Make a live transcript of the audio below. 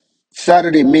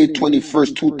Saturday, May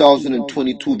 21st,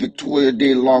 2022, Victoria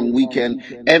Day long weekend.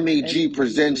 MAG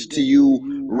presents to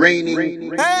you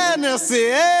Reigning Hennessy,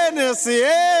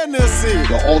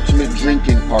 the ultimate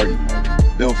drinking party.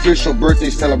 The official birthday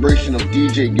celebration of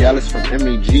DJ Gallis from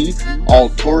MAG, all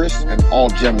Taurus and all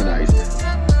Geminis.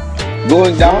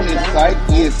 Going down inside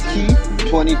EST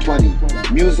 2020.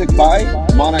 Music by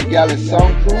Mana Gallis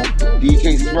Sound Crew,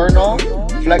 DJ Smirnoff,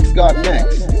 Flex Got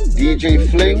Next, DJ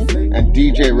Fling, and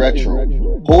DJ Retro.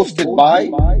 Hosted by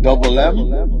Double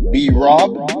M, B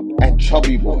Rob, and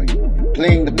Chubby Boy.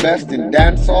 Playing the best in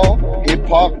dancehall,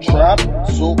 hip-hop, trap,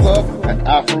 soca, and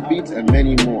Afrobeats, and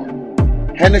many more.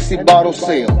 Hennessy bottle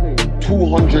sale,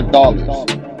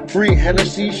 $200. Free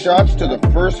Hennessy shots to the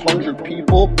first 100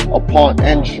 people upon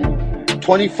entry.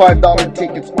 $25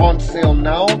 tickets on sale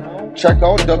now. Check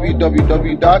out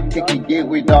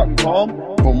www.ticketgateway.com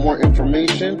for more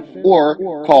information or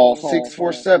call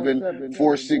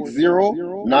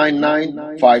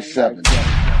 647-460-9957.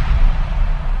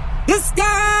 The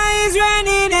sky is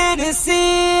raining Hennessy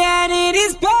and it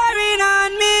is pouring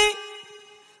on me.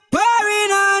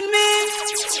 Pouring on me.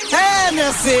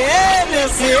 Hennessy.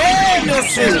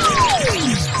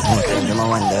 I'm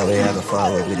wonder where I go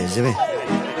forward with this, baby.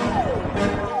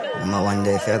 I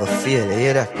wonder if I go feel it, you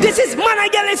hear that? This is Mana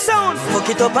Gallis sound. Fuck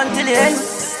it up until the end.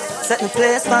 Set the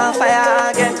place on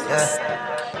fire again. Yeah.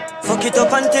 Fuck it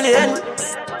up until the end.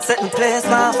 Set the place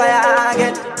on fire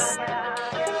again.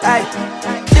 Aye.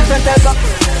 Different type of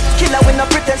killer with no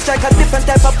pretend strike. A different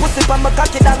type of pussy from my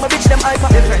cocky down. My bitch them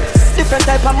hyper. Different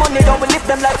type of money don't we lift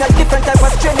them like a different type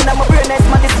of straining. I'm a brain nice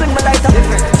man, they swing me lighter.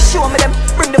 Show me them,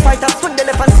 bring the fighter, swing the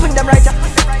left and swing them right.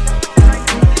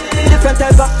 Different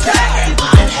type of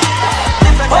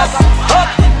up.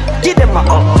 Give them a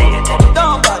update.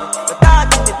 Don't bother, but that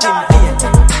is the thing.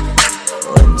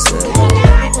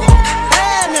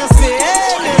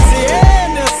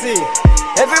 Hennessy.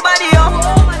 Everybody up.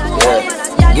 Yeah.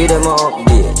 Give them a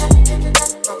update.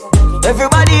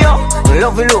 Everybody up.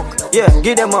 Love you look. Yeah,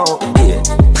 give them a update.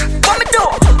 What me do?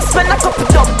 Spend a couple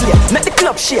dub here. Make the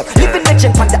club shake. Living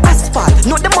legend on the asphalt.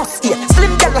 Know the must here.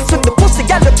 Slim gal swing the pussy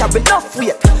gal that have enough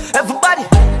weight. Everybody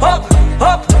up.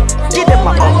 Give them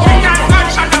a update.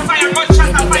 Gunshot of fire from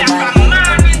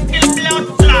morning till blood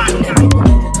clot.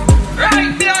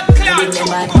 Right blood clot, you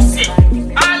pussy.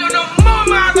 All of the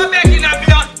mama go begging a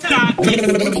blood clot.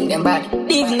 Think them bad.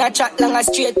 Leave a chat long and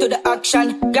straight to the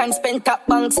action. Gang spend top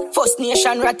banks. First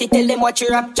Nation ratty tell them what you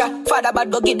rapture. Father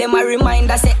bad go give them a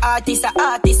reminder. Say artist a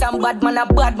artist and bad man a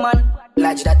bad man.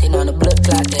 Lodge that in on the blood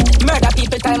clot. Murder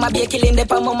people time I be killing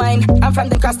them on my mind. And from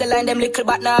them cross the line them little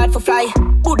but not hard for fly.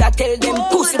 Buddha tell them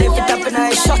pussy them fit up and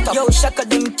I shut up. Yo shaka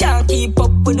them can't keep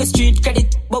up with the street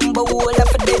credit. Bumbo wall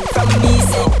of a dead from me.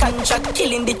 Say contract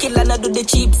killing the killer not do the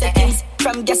cheap settings.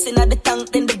 From guessing at the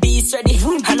tank then the beast ready.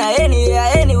 And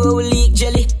anyway we leak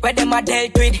jelly. Where them a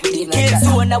dealt with. Kills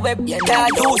on the web. Yeah,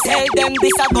 you tell them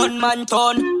this a gunman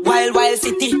town. Wild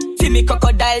city. See me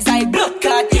crocodiles I blood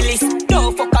clot illis.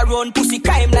 Don't fuck around pussy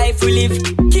crime life we live.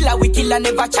 Killer we kill and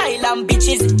never child and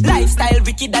bitches. Lifestyle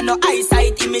wicked and no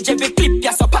eyesight. Image every clip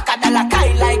ya so pack a dollar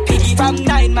kind like piggy. From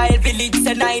 9 Mile Village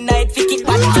to 9 Night Fick it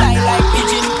but fly like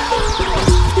pigeon.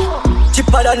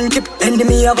 Chipper than chip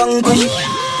enemy of vanquish.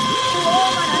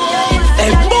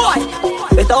 Hey boy,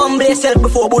 better humble yourself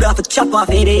before Buddha for chop off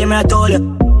any day, man I told you.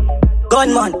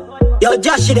 Gunman, yo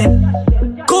Josh them.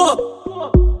 Go up.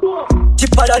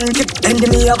 Chipper than chip,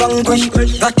 enemy a vanquish.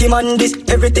 Got him on this,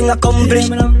 everything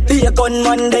accomplished. Be a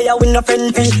gunman, they a win a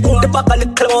friend fish. The back of the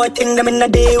cloud, thing them in a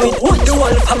day with. The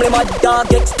whole family mad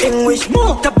dog extinguished.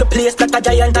 Tap the place like a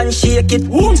giant and shake it.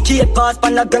 Skate past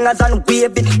pan the gangers and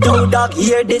wave it. Yo dog,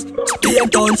 hear this. Play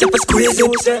down, step a squeeze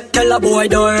it. Tell a boy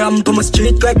don't ramp on my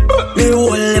street quick. Me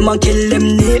hold them and kill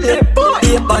them neatly.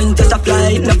 Be a point just a fly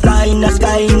in the sky in the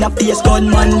face.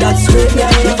 Gunman that's sweet.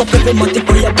 If up every month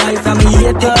for your buy from me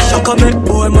hate it. Shock on me.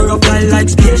 Boy, more of fly like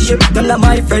spaceship. Them not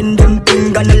my friend, them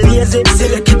ping and lazy.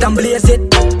 Select it and blaze it.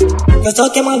 You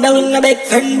talk him out down in a big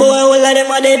friend, boy. All of them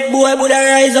a dead, boy. Would I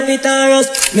rise up it or us?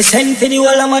 Me send for the whole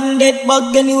of man dead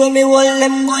bug. Anyway, me hold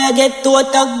them, boy. I get to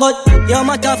attack, but yo,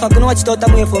 my tough. I can watch out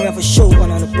and wait for me for show.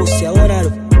 One on the pussy, I wanna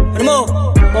do. And more,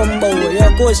 bumbo,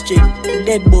 you're coast chick.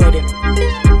 Dead boy, them.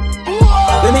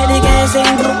 We made the guys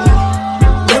sing, bro.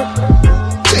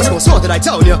 So did I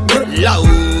tell you? Loud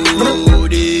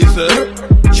if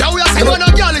shall we say one of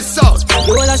Gallis sound?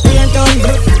 You wanna stay in town,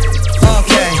 bro?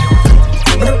 Okay.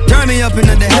 Turn me up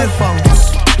into the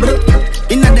headphones.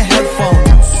 Into the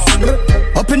headphones.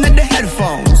 Up into the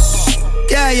headphones.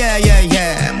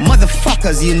 Yeah.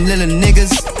 Motherfuckers, you little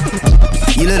niggas.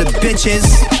 You little bitches.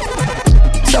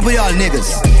 What's up with y'all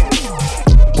niggas?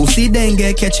 Pussy then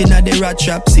get catching at the rat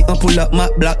trap. See and pull up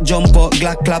Mac black, jump out,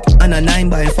 glock clap. And a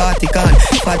 9x40 can.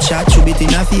 Fat shot, shoot it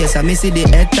in a face. I miss it the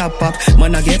head tap pop.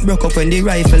 Man I get broke up when the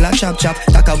rifle a chop chop.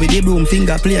 Taka with the broom,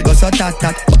 finger play, go so tat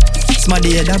tat.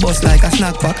 Smaddy head a bust like a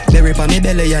snack pack. Berry pa me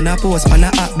belly and a post pan a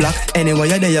hot block. Anywhere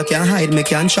you there you can hide, me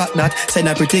can shot that. Send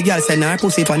a pretty girl, send her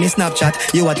pussy pan the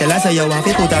Snapchat. You a tell her say you want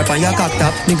to put her pan your cock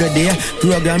top. Nigga there,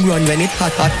 program run when it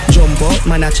hot hot. Jump out,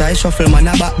 man a try shuffle, man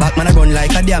a back. Man a run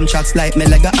like a damn tracks, like me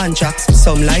like a anthrax.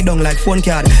 Some lie down like phone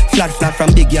card. Flat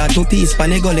from big yard to piece,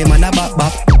 pan a gully, man a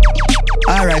back.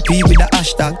 R.I.P. with the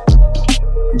hashtag.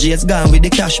 J's gone with the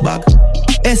cash bag.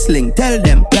 S-Link, tell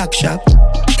them, black shop.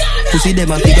 Pussy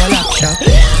them a figure lock shop.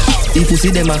 The pussy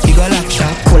them a figure lock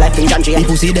shop. Cool like Pink and Jay. The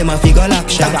pussy them a figure lock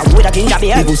shop. With a ginger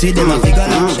beer. The pussy them a figure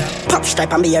lock shop. Pop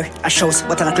stripe and beer. A shows,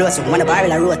 but on a close. When the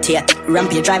barrel a rotate.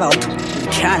 Rampage drive out.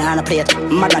 Can on a plate.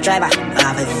 Mad driver. I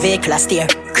have a vehicle a steer.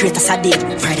 Create a sad date.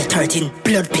 Friday 13.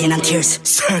 Blood, pain and tears.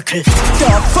 Circle.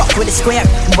 Don't fuck with the square.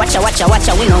 Watcha.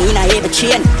 We know in a heavy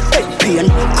chain. Hey, pain.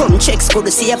 Come check school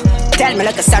to save. Tell me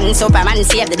like a son, Superman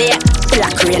save the day.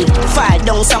 Black rain. Fall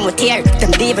down some with tear.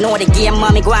 Them don't even know the game.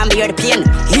 Mommy go and bear the pain.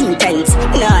 Intense.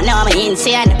 No, me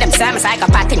insane. Them same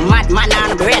psychopathic madman on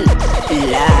the brain.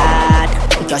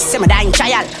 Lord, just see me dying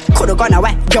child. Coulda gone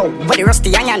away. Yo, with the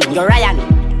rusty iron, you're Ryan.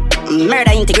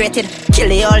 Murder integrated, kill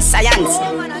the whole science.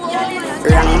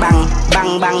 Rang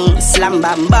bang, slam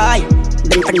bam boy.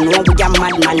 Them for know we a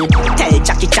madman. Tell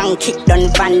Jackie Chan kick down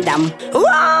Van Damme.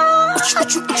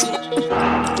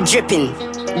 Dripping,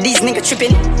 these niggas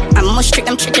tripping. I must trick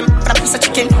them chicken for a piece of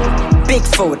chicken. Big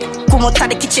food, come out of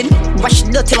the kitchen. Wash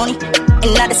dirty money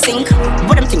in the sink.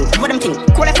 What them think,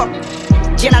 cool it up.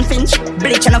 Jane and Finch,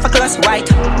 bleach enough for clothes, white.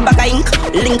 Bag of ink,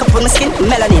 link up with my skin,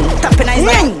 melanin. Tapping eyes,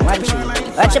 young.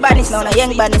 Watch your badness now,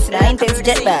 young badness now, intense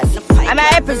jet bad. I'm a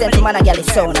represent the man of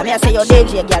Gallis sound. I'm here say yo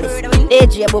DJ Gallis,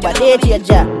 DJ Booba, DJ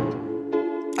Ja.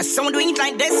 Some doing it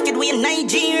like this, kid, we in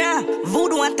Nigeria.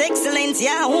 Voodoo and excellence,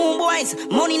 yeah, homeboys.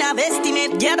 Money now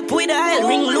estimate, get up with the aisle.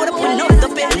 Ring load up with no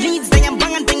top leads, they am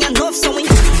bang and they am enough. So we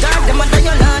dark them under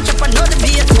your lunch up another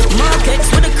beat. Markets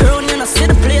with the crown, you know, see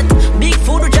the plate. Big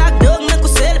food with Jack Dog, make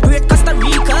us celebrate Costa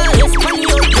Rica,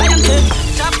 Espanol, giant.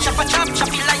 Chop,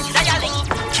 like dialing.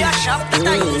 Cash up, the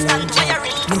instant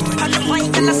firing. And the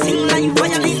mic and I sing like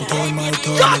violin.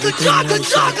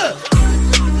 Joggle.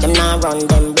 Them now run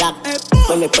them black.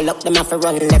 When we pull up, them have to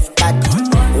run left back.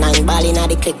 9 ball in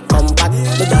the click, come back.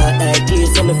 The dark like clear,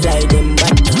 so me fly them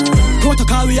back.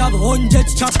 Protocol, we have 100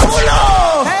 chops. Pull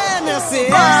up! Hennessy!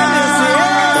 Them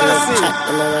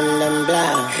run them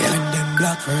black. Run them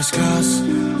black first class.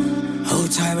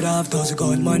 Outside with half those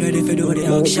gun, man, ready for do the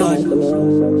action.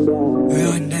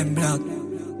 Run them black.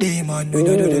 Demon, we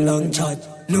don't do the long chat.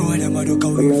 No them a do how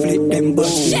we flip them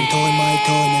butts. Them turn my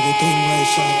turn, everything we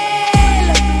shot.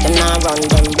 Them now run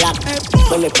them black.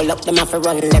 When we pull up, them have to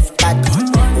run left back.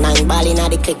 9 ball in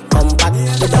the click, come back.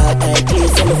 The dark like clear,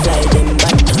 so me fly them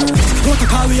back.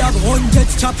 Protocol, we have 100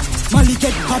 chops. Molly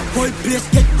get hot, whole place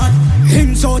get hot.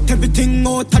 Hands out, everything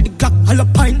out of the clock. All a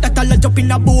pint that all a jump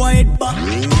in a boy head back.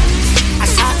 A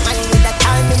shot man with a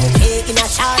time in the cake in a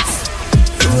shots.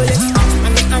 Rolex watch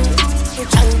on the hand. You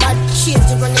can bad change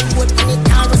the running boat on the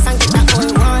Taurus and get a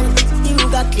all one. You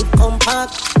got clip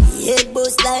compact. Head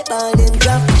boost like ball and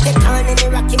drop. They turn in the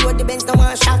rocky road, the Benz don't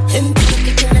want shot. Him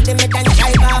kicking at the mid and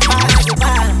drive off the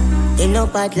bar. They know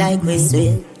bad like we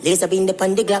swim. Lace up in the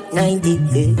pan the Glock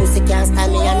 90. Pussy can't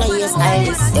stand me and I hear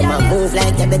stylist. Them a move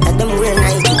like they better them wear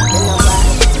 90.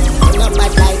 They not bad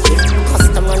like it.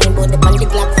 Custom running bout the pan the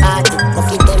Glock 40.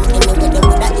 Coffee them in the way they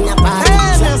put that in a party.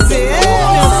 Hennessy.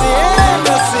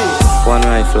 One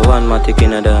rifle, one matic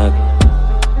in a dog.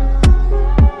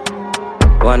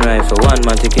 One rifle, one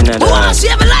matic in a dog. Wanna see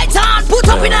every light on, put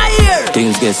up in our ear.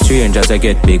 Things get strange as I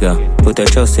get bigger. Put a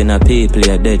trust in a people,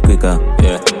 you're dead quicker.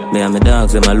 Yeah. Me and my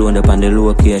dogs, them alone up on the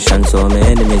location. So my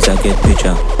enemies, I get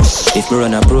picture. If me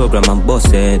run a program, I'm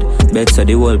busted. Bet so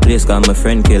the whole place call my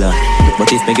friend killer.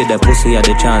 But if me get the pussy at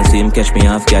the chance, see him catch me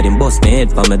half guard, him bust me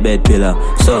head for my bed pillar.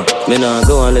 So, me nah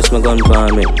go unless my gun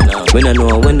palm me. Me nah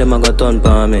know when them a got turn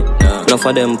palm me. Enough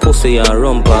of them pussy and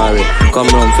run party. Come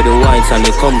run for the whites and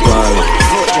they come party.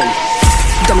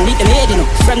 Don't leave them head, you know.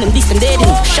 From them distant dead, you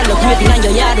know. Shallow gravy on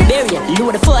your yard to bury you.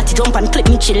 Load the 40, jump and clip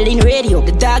me chill in radio.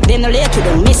 The dog then no late to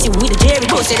them. Miss you with the Jerry.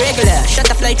 Go say regular. Shut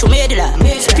the fly through medulla.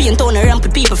 Spin town around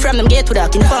with people from them get to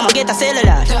that. In the farm I get a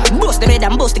cellular. Bust the head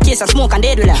and bust the case and smoke and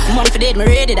dead with that. Money for dead, me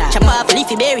ready that. Chop off a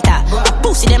leafy berry top. I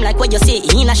pussy them like what you say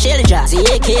in a shell jar. The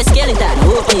AK skeleton.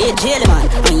 Open head jelly man.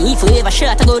 And if you ever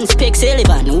shot a gun, speak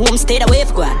Sullivan. Home stayed away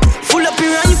for one. Full up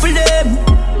your rifle them.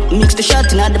 Mix the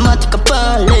shot and the matic a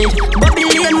parlay.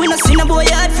 Babylon, we no see no boy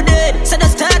hard for dead. So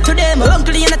that's start to them.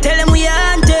 Uncle, you tell them we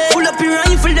aren't dead. Pull up your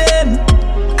rifle them.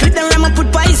 Clip them ram and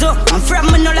put pies up. I'm from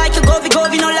me no like you, go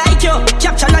no like you.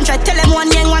 Capture lunch, I tell them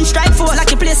one yang, one strike for. Like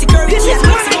you play security. This is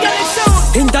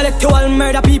intellectual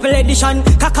murder people edition.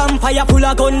 Cock and fire full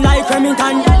of gun like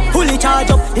Remington. Fully charge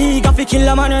up, he got fi kill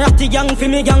a man. Ratty gang fi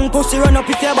me gang, pussy run up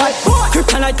if you bad.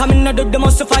 Kryptonite coming out of the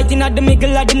muscle fighting at the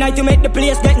middle of the night to make the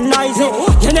place get noisy.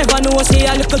 You never know, say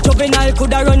a little juvenile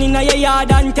coulda run in your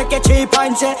yard and take a cheap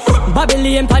and say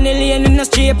Babylon, Panellian in the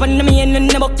street and the main in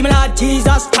the buck to me Lord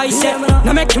Jesus Christ.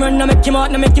 No make him run, no make him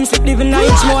out, no make him sleep living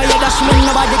nights more. Yeah, dash me,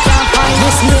 nobody can find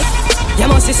this me. You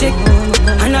must be sick,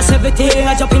 and I 17,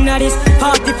 I jump in at this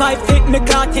 45 feet, me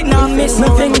caught it, now miss. Me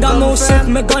finger move sick,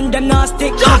 me gun them now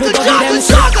stick. Everybody them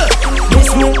sick,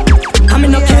 miss me. I'm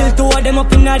in a kill, two of them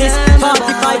up in at this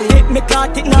 45 feet, me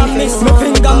caught it, now miss. Me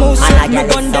finger move sick, me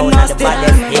gun them now stick.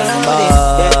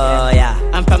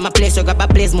 I'm from a place, so grab a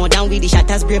place more down with the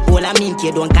shatters break all I mean,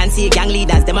 kid don't can see gang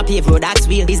leaders, them a pave road, that's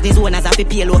real. Business owners have to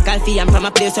pay local fee. I'm from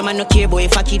a place, so man no care boy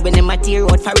if a kid when them a tear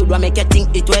out for road, what make you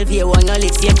think the 12 year one no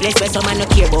live same place where some man no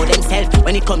care about themselves.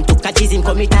 When it come to catches him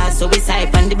come with us, so we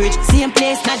side on the bridge. Same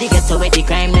place, now they get so where the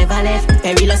crime never left.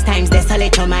 Perilous times,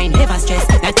 desolate your mind, never stress.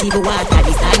 Not even water,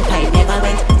 the standpipe never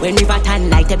went. When river turn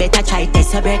light, you better try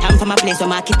test your breath. I'm from a place where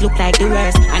market look like the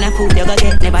worst, and a food you go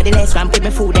get. Nevertheless, ramp with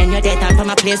me food and you're dead. I'm from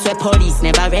a place where police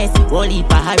never rest, holy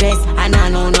for arrest, and I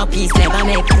know no peace never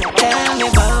make. Tell me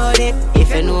about it,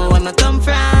 if you know where I come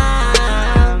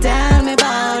from. Tell me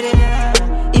about it,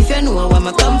 if you know where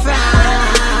I come from.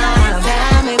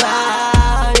 Tell me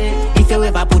about it, if you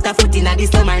ever put a foot in the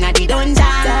slum or in the dungeon.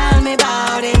 Tell me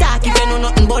about it, talk if you know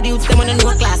nothing but the youths, them on the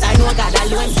no class, I know God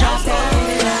alone.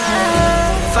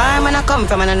 Far man I come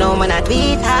from and I know man I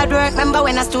tweet. Hard work, remember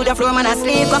when I stood the floor man I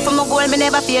sleep. Got from my goal, me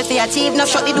never feel to achieve. No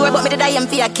shut the door but me did I am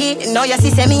for a key. Now you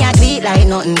see say me I tweet like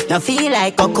nothing. No feel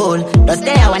like a cool. Just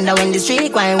there I wonder when the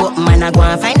street going up. Man I go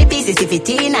and find the pieces if it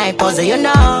teen I puzzle, you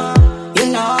know.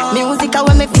 Music I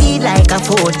when me feel like a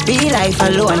food. Be life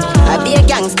alone. I be a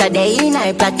gangster day in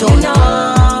I platoon.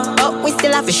 But we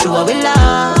still have to show we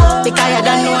love, because I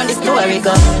don't know the story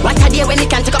go. What a day when you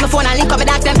can take up my phone and link up my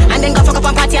dog them, and then go fuck up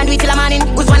on party and do it till the morning.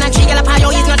 Who's one and three girl apart, yo,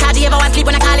 he's not hard, he ever want sleep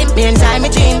when I call him. Me inside my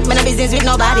dream, me no business with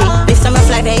nobody. This summer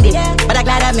fly baby, but I'm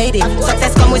glad I made it.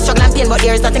 Success come with struggle and pain, but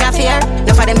there is nothing I fear.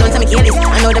 None of them don't tell me kill this,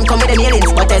 I know them come with them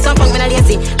aliens, but there's some punk me no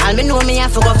lazy. All me know me I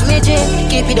forgot for me dream.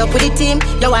 Keep it up with the team,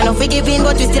 yo I know we giving,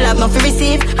 but we still have nothing to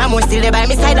receive. I'm more still there by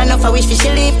my side, enough I wish we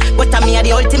should leave. But I'm me are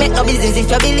the ultimate, no business if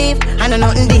you believe. I know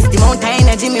nothing this, the amount of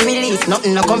energy me release.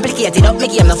 Nothing no complicated, up me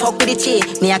game, no fuck with the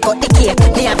cheat. Me I cut the cake,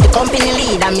 me have the company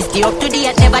lead. I miss the up to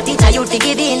date, never teach a youth to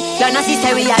get in. You're not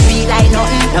sister, we are be like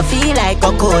nothing, no feel like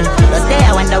a cool. Just there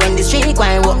I wonder when the street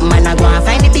going up, man I go and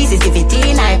find the pieces if it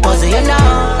in I puzzle, you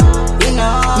know.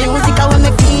 Music I when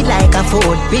me feel like a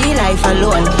food, be life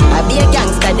alone. I be a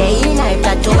gangster day in I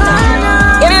platoon.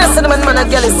 Yeah, cinnamon man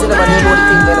and Gallis, cinnamon, you know the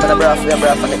thing, man a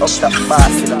braff and the up top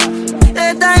boss, you know.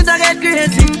 At times I get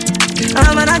crazy,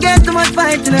 and I get too much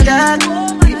fight in the dark.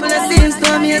 People that seems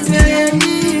to amaze me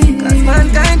again, cause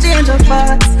mankind change up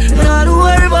fast. You don't have to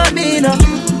worry about me now,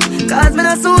 cause me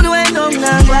not soon went down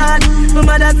and glad. My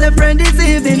mother said friend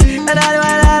deceiving, and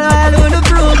I want to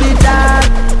prove it that.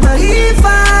 But if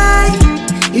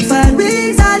I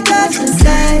wings I'll touch the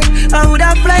sky, I would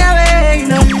have fly away, you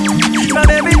know, from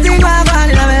everything I've had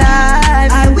in my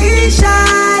life. I wish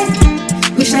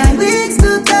I wings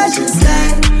to touch the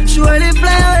sky, surely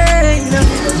fly away, you know,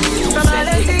 from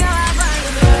everything I've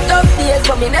had. Tough days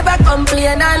but me never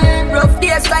complain, and rough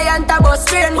days client a bus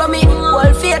train, but me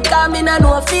whole faith come in and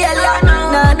no failure.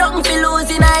 Nah, nothing for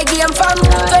losing I game from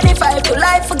 25 to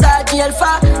life for God jail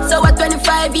for. So at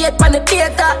 25 8 pan the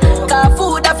theater, cause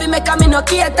food a fi make a me no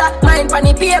cater. Mine pan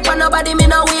the paper, nobody me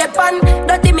no wait pan.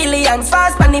 30 millions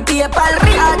fast pan the PayPal.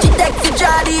 Architect to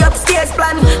draw the upstairs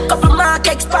plan. Couple Mark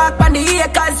X Park pan the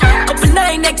acres, couple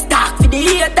 9X dark for the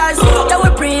haters. Yeah we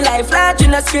pre-life large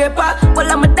in a scraper.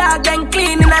 Well I'm a dog and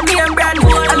clean in a name brand,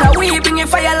 and now we bringing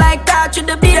fire like that to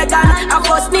the bacon. A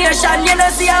first nation, you know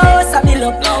see a house a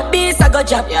build up, beast a go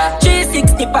drop.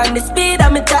 360 pan the speed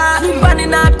of me car,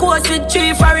 running out course with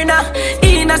 3 foreigner.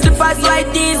 In a slippers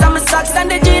like these, I'm a socks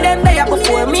and the G them there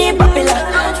before me popular.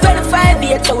 25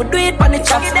 years, so we do it on the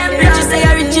chops. Riches say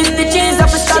I riches the cheese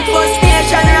of a stock for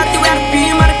station. And after we have to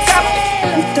beam on the top.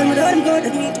 Tell me that I'm good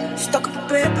at me, stuck up a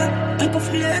paper, people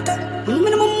feel later.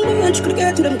 Minimum lunch could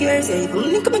get to them girls, yeah. If I'm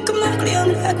looking at my clear,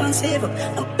 I'm like one saver.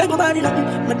 I'm back my body, nothing,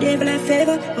 my devil and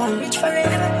favor. I'm rich forever,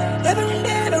 ever and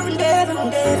ever and ever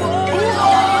and ever.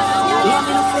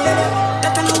 Nothing no favor,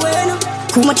 that I know where no.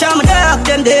 Who much I'm a dog,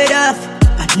 them dead off.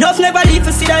 Enough never leave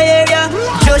for see the area.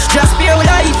 Just pure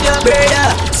life, your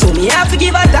brother. So me have to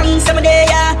give a thanks every day,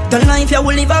 yeah. Don't know if you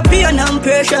will live up here and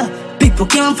pressure. People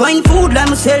can't find food like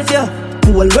myself, yeah.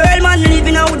 Whole world man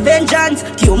living out with vengeance.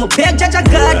 Give me beg, judge a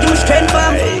God, give me strength,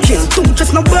 fam. Can't do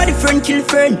just nobody, friend kill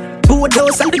friend. Board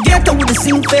house and the ghetto with the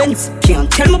same fence. Can't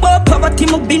tell me about poverty,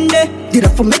 my been there. Did I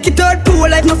for make it all poor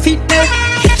like my feet there.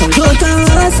 Get on road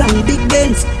and some big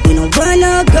bends. We no run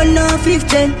a gun or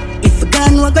 15. If a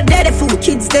gun was go dead for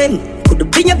kids then. Could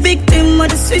have been a victim of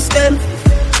the system.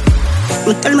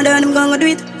 Don't tell me that I'm gonna do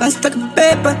it. Can't stack up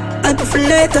paper, I go for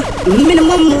later.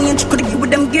 Minimum money and you could give with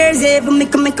them girls ever.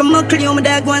 Make a muckle, you my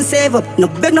dad go and save up. No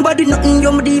beg nobody nothing,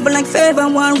 you my evil like favor.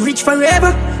 Want rich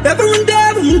forever. Ever and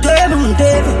ever.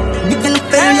 Big and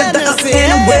failure, that's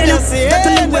ain't a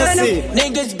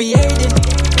Niggas be hated.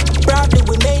 Proudly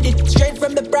we made it. Straight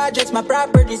from the projects, my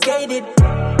property's gated.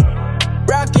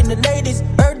 Rocking the ladies,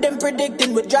 heard them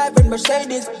predicting we're driving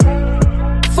Mercedes.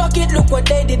 Fuck it, look what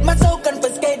they did. My soul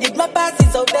confiscated, my past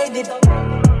is outdated.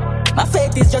 My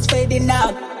faith is just fading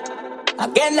out.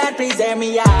 Again, Lord, please hear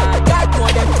me out. God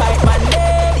more than fight, my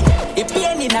lady. The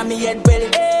pain in me head well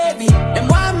heavy. Them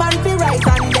one man fi rise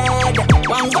and dead.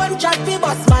 One gunshot fi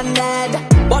bust man dead.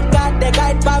 But God the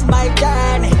guide for my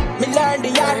journey. Me learn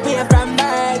the hard way from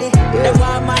early. Them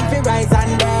one man fi rise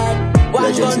and dead.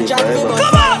 One gunshot fi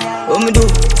bust man dead. What me do?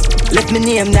 Let me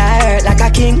name that hurt like a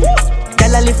king.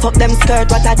 Tell her lift up them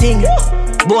skirt, what a thing.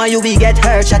 Boy, you will get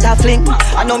hurt, shut a fling.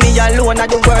 I know me alone, I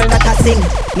the world not a sing.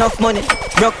 Enough money,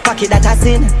 broke pocket that a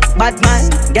sin. Bad man,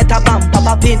 get a bump, pop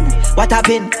a pin. What a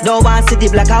pin, don't want see the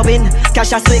black a win.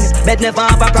 Cash a swing, bed never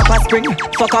have a proper spring.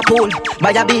 Fuck a pool,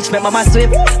 by a beach, make mama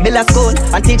swim. Build a school,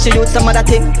 and teach you some other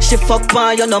thing. She fuck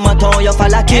man, you no matter how you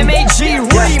fall a king. MAG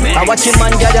remix. I watch him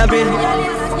man gathering.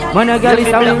 Man a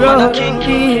Gallis how we roll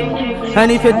deep. And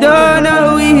if you don't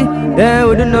know we, then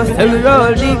we don't know how we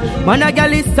roll deep. Man a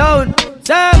Gallis sound.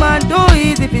 Say man too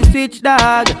easy if you switch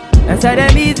dog. That's how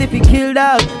them easy if you kill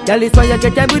dog. Gallis when you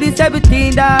get them with the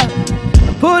 17 dog.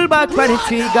 Pull back for the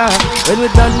trigger. When we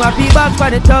done my feedback for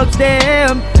the thugs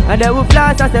them. And then we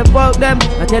flash and say fuck them.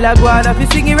 Until I go on if you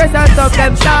sing the rest and stop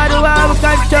them. Start the war we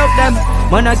can choke them.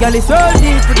 Man a Gallis roll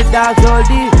deep for the dogs roll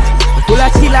deep. Full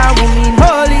of killer, we mean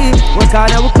holy. One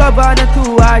corner we cover on a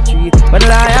 2 or 3. But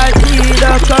loyalty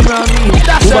don't come around me.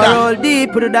 We roll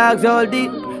deep, put the dogs all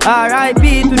deep.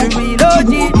 R.I.P. to the real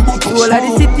OG. The whole of the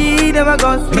city never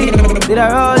gon' sleep. Did I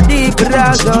roll deep, put the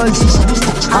dogs all deep.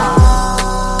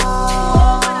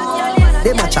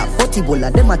 Them a chop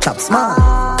potty-bola, them a chop smart.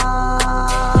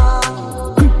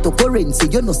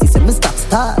 Cryptocurrency, you know see some Mr.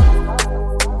 Star.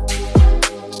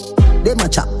 Them a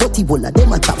chop potty-bola,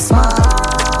 them a chop smart.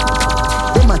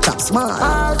 Them a chop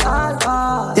smart.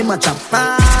 Them a chop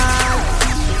smart.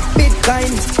 Bitcoin,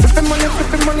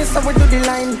 flipping money, so we do the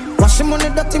line. Washing money,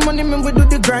 dirty money, man, we do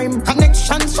the grime.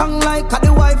 Connection strong like the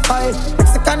Wi-Fi.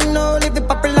 Mexican, no, live the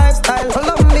proper lifestyle.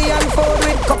 Colombian food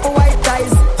with couple white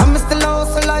ties. I'm still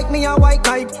also like me a white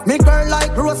knight. Me girl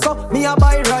like Rosso, me a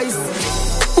buy rice.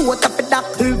 What up with that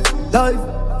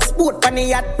life? Sport on the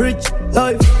yacht, rich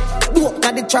life. Walk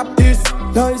at the trap, this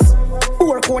nice.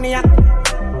 Poor cognac.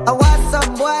 I want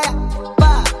some boy,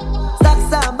 pa. Stop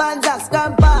some bands,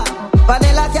 scamper.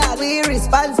 Vanilla cat, we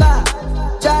responsible.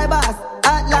 Try bass,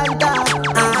 Atlanta.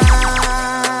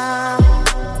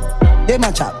 Them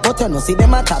a chop, but you know see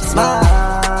them a chop smart.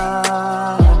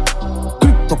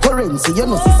 Cryptocurrency, you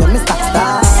know see some Mr.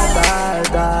 Star.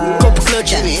 Cup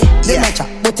clutcher, them a chop,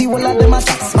 but you all of them a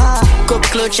chop smart. Cup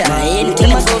clutcher, anything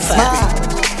them go for.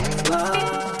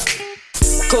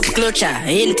 Cup clutcher,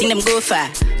 anything them go for.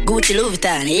 Gucci, Louis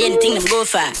Vuitton, anything them go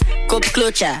for. Cup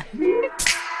clutcher.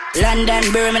 London,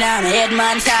 Birmingham,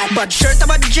 headman tag. But shirt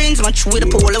about the jeans, match with a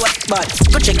polo what but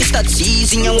go check your stats,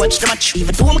 easy and watch the match.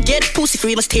 Even though I'ma get pussy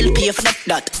free, must still pay for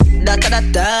that. The knock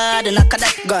of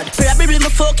that God. Probably my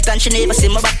fuck it and she never see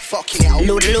my back. Fuck you out.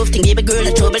 Load the love thing, give a girl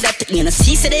a trouble that. You know,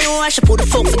 see, say they don't wash, I put the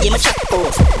fuck for game a chat.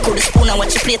 Oh, put the spoon and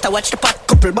watch the plate, I watch the pot.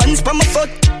 Couple buns from my foot.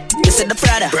 You said the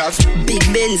Prada, big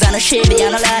Benz and a Chevy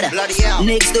and a ladder.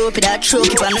 Next door, put that truck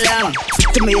up on the llama.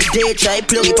 To me a day, try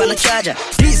plug it on the charger.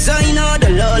 Design all the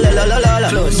la.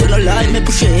 Close to the line, me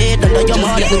push your head under your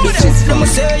mother. I'ma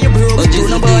say you broke, but you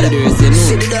no bother.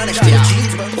 Sit down and get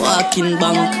jeans, bro. Walking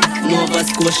bank, Nova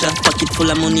Scotia. Pocket full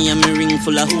of money and me ring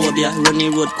full of hobia.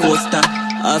 Running road coaster,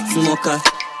 hot smoker.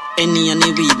 Any and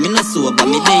the weed, me no sober.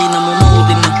 Me day in a my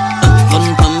mood in gun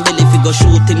pan belly figure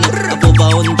shooting above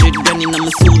 100 gun in a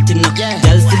my suit in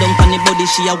Girl sit down on the body,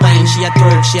 she a wine, she a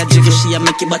twerk, she a jiggle, she a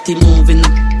make your body moving.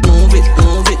 Move it,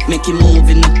 make it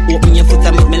moving. Open your foot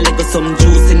and make me leg some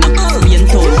juice in. Being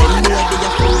told them boy they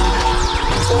a fool.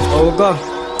 Oh God.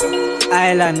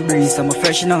 island breeze, so I'm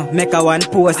fresh, you know. Make a one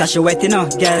post, that she wet, you know.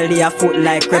 Girl, they a foot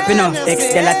like crepe, you know.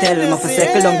 Ex-girl a tell me for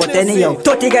circle down, but anyhow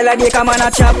 30 girl a day come on a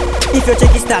chop. If you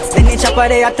check his stats, then you chop a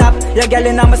day a top. Your girl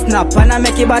in a my snap, and I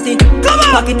make it body.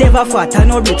 Pocket ever fat, I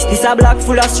no bricks. This a black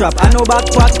full of strap, I no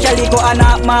backpack. Calico and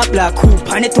a mark black hoop,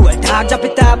 and it all dark, drop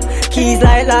it up. Keys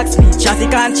like locksmith,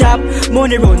 traffic and chop.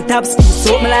 Money run top speed,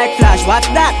 soap me like flash. What's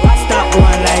that? Stop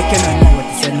going like you know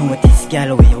notice. You notice,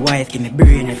 girl, where your wife give me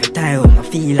brain every time. I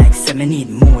feel like me need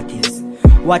motives.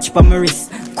 Watch pa my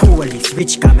wrist, coolest.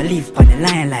 Rich come I live on the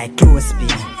line like close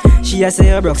speed. She a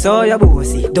say you broke, so you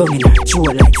bossy. Dumb in her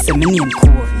throat like me name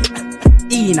Covey.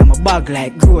 In a my bag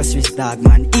like groceries, dog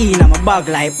man. In a my bag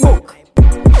like book.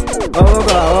 Oh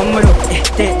God, I'm look.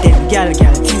 Take them gal,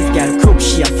 teeth, gal, crook.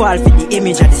 She a fall for the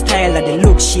image of the style of the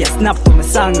look. She a snap to my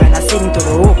song and I sing to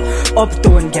the hook.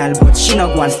 Uptown gal, but she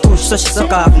no go and stush. So she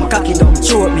suck off my cocky down,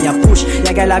 throat me a push.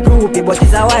 Your gal a groupie, but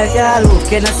it's a wife ya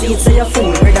look. And I see it say you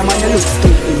fool, brother man you look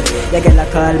stupid. Your gal a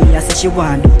call me, I say she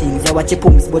want do things. You watch your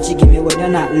pumps, but she give me when you're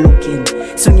not looking.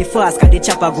 Swing it fast, cause the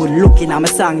chopper good looking. I'm a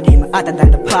song them, hotter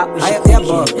than the pop when she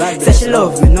cooking. Say she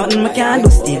love me, nothing I can do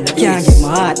still. I can't get my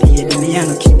heart here, then me I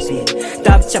no keep it.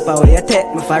 Top chopper where you take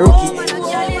me for rookie.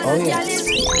 Oh yeah.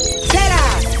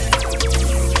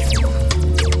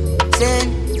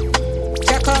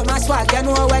 Check out my swag, you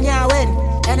know when you win.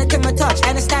 Anything I touch,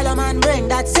 any style a man bring,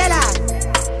 that's seller.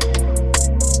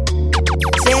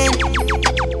 Sin,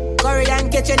 Korean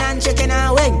kitchen and chicken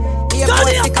and wing. Be a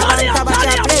boy stick up and grab a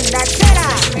chaplain, that's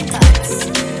seller.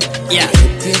 Yeah,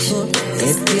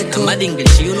 I'm mad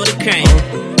English, you know the crime.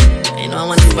 You know I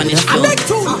want Spanish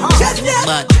too,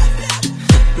 but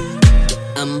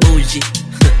I'm bougie,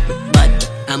 but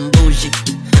I'm bougie.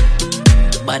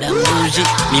 But I'm bougie.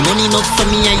 Me money enough for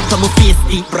me, I come a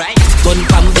feisty. Gun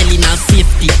pam belly now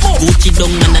safety. Gucci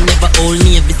down and I never all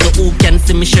navy. So who can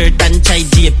see me shirt and try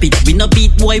JP? We no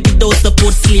beat boy without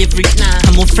support slavery.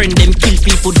 I'm a friend them kill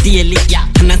people daily.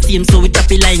 And I see him so we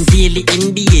tappy line daily.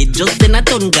 NBA just then a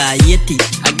ton guy yeti.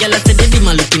 A girl I said they be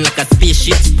looking like a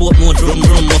spaceship. Sport mode rum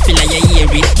I feel like you hear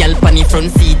it. Girl panny front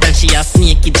seat and she half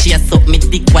naked. She a suck me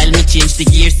dick while me change the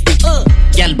gear stick.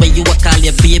 Girl where you a call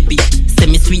your baby. Say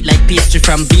me sweet like pastry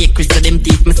from bakery. So them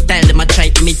teeth my style them a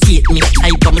try to imitate me.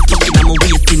 Hype on me fucking I'm a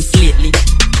waist since lately.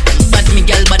 But me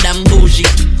girl but I'm bougie.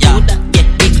 Get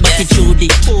big body Trudy.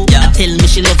 I tell me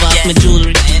she love off my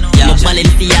jewelry. My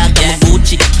Balenciaga, my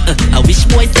Gucci. I wish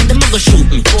boys said them a go shoot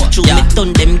me. Shoot me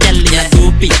turn them girl in a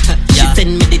groupie. She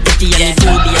send me the titty and the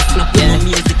booty. I snap with my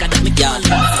music and me call it.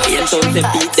 Yeah, so they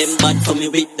beat them bad for me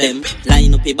with them.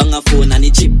 Line up a bang a phone and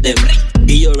it chip them.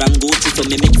 Dior and Gucci so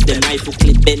me mix them. Rifle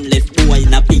clip pen left boy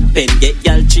in a big pen. Get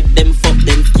girl chip them, fuck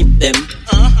them, skip them.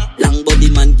 Long body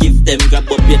man give them.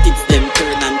 Grab up your tits them,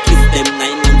 turn and kiss them.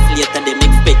 9 months later them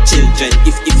expect children.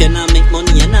 If you not make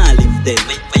money you not live them.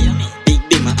 Big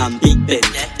bimmer and big Ben.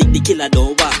 The killer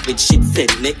don't walk with shit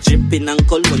said. Neck dripping and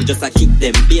cologne just a kick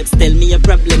them. Babes tell me a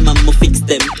problem and mo fix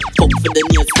them. Fuck for the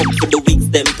nails, fuck for the wigs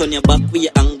them. Turn your back way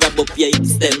and grab up your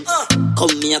hips them.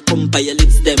 Come me a come by your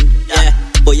lips them. Yeah,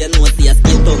 boy you know see a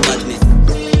skin tone badness.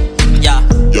 Yeah,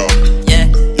 yeah, yeah,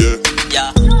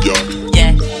 yeah, yeah,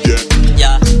 yeah,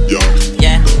 yeah, yeah,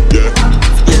 yeah.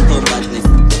 Skin tone badness.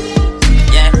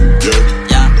 Yeah, yeah,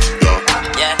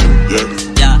 yeah,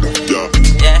 yeah,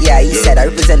 yeah. Yeah, he said I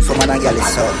represent for man and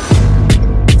Gallis sound.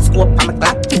 Scope on my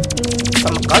clap,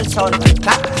 from my gun sound on my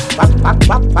clap. Wap wap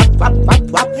wap wap wap wap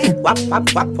wap wap wap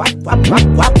wap wap wap wap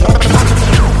wap.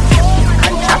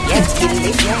 Contract yes, kill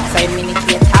this, 5 minutes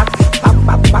get up. Wap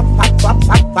wap wap wap wap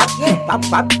wap wap wap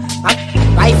wap wap.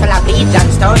 Rifle a beat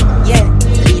Johnstone, yeah.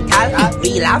 Lethal,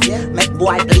 real off, make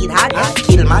boy bleed hard, yeah.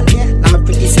 Kill man, yeah. Now me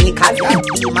pretty sneakers, yeah.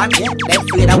 Demon, yeah. Them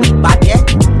afraid of weak bad, yeah.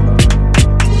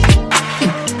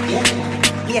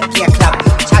 Yeah, club,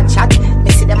 chat. Me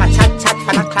see them a chat,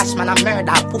 fan a clash, man a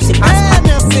murder, pussy pants.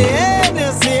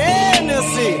 Hennessy.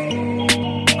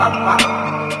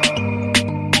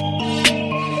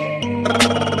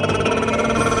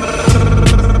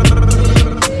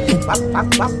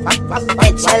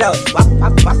 Hey, chill out.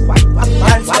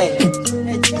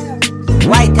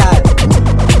 White out.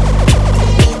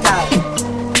 Beat out.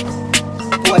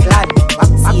 Portland.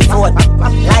 Seafood.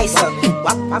 Lyson.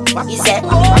 He said.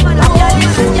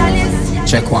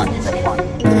 Check one.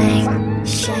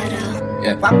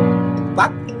 Yeah.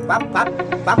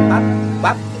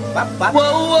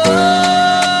 Whoa.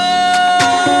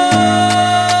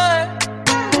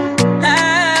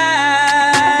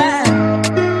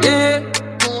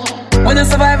 When you're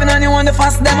surviving and you want to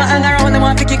fast them, I hang around them,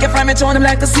 want to kick it from each one, them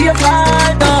like to see a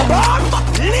fly down.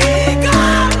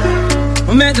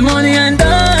 We make the money and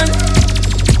done.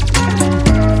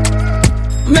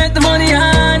 Make the money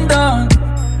and done.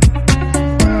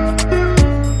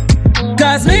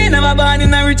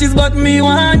 riches, but me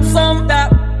want some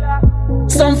that.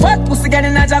 Some fat pussy get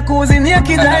in a jacuzzi,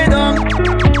 naked lie down.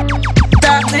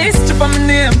 Dark this strip on my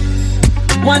name,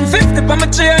 150 on my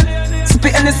chain.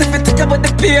 Spit and if you think about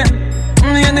the pain.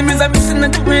 My enemies are missing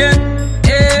at the brain.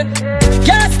 Yeah.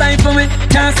 Can't slide for me,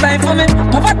 can't slide for me.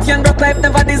 Poverty and broke life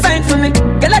never designed for me.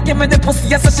 Girl, I give me the pussy,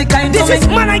 yes, so she kind for me. This is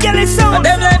man, I get it sound. And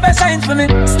them life I shine for me.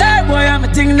 Star boy, I'm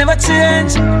a thing never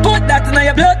change. Put that in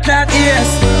your blood clot, yes.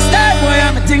 Star boy,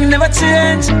 I'm a thing never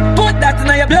change. Put that in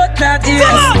your blood clot,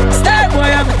 yes. Star boy,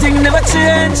 I'm a thing never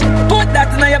change. Put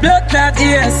that in your blood clot,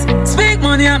 yes. Speak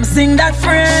money, I'm sing that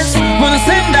French. Wanna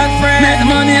sing that French. Make the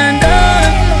money and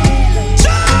done.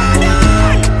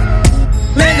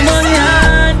 Make the money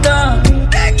and done.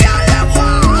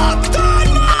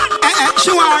 She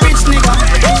want a rich nigga,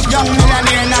 young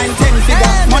millionaire, 9-10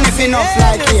 figure. Money fi enough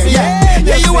like here,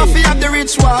 yeah. You have to have the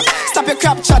rich walk. Stop your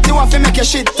crap chat, you have to make your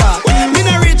shit talk. Me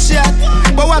no rich yet,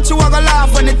 but what you want to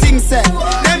laugh when the thing said.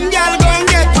 Them gal go and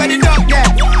get where the dog get.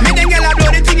 Me them gal a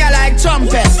blow the thing I like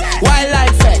trumpets,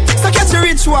 wildlife effect. So catch your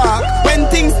rich walk, when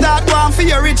things start going for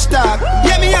your rich talk.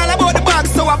 Yeah, me all about the bag,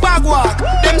 so a bag walk.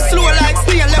 Them slow like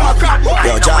snail, them a crap walk.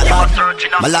 Yo, John,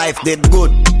 my life did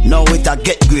good. Now it a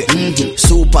get great.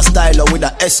 Super styler with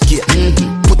a SK.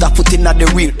 Put a foot in at the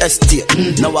real estate.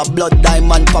 Now a blood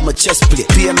diamond for my chest plate.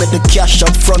 Pay me the cash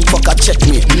up front, fuck a check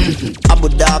me.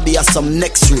 Abu Dhabi has some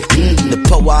next rate. The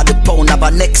power of the pound have a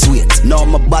next weight. Now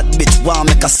my bad bitch want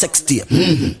make a sex tape.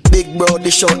 Big bro, they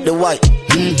short the white.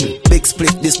 Big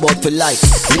split, this boy for life.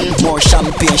 More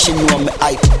champagne, she know me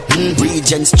hype.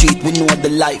 Regent Street, we know the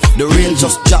life. The rain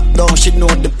just drop down, she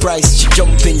know the price. She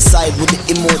jump inside with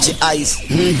the emoji eyes.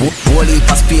 Whole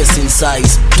heap of space in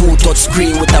size. 2-touch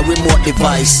screen with a remote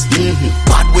device.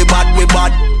 Bad we bad we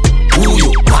bad. Ooh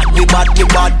you bad we bad we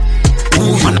bad.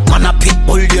 Ooh man a pit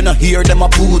bull, you know hear them a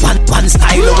poo. One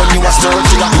style when you a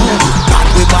search you a bad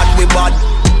we bad we bad.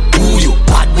 Ooh you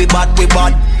bad we bad we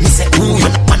bad. Me say ooh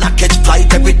man a catch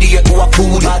flight every day to a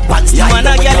pool. One style man a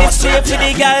when get you it a straight for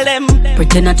the girl them.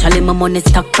 Pretend naturally my money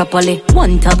stack properly.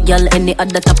 One top girl, any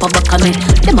other top of back of me.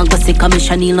 Them a go sick of me,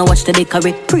 Chanel, now watch the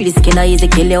bakery. Pretty skinner, easy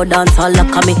kill you, dance all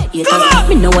lock of me.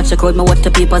 Me no watch the crowd, me watch the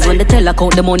papers. When they tell I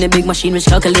count the money, big machine, which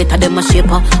calculator, them a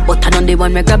shaper. But I on the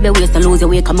one, me grab the waist and lose your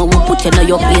weight. Come on, won't put you in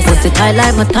your place. Pussy tight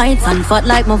like my tights and fat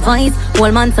like my vines.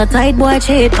 Whole man so tight, boy,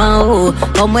 cheap, oh.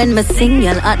 Come when me sing,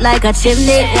 you'll act like a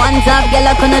chimney. One top girl,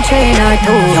 I couldn't train her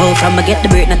too. Yo, from me get the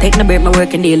break, now take the break, my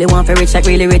working daily. Want for rich, like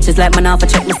really rich, is like man off a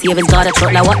check, my savings, got a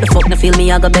truck, like what the fuck. No feel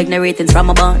me, I got beg no ratings from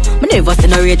a bar. Me never see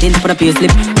no ratings for the pay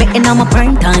slip. Making on my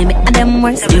prime time, me and them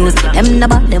worst news. Them the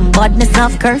bad, them badness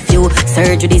off curfew.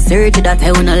 Surgery that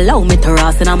I won't allow me to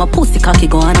rust. And I'm a pussy cocky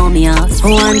going on me ass.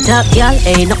 One top y'all,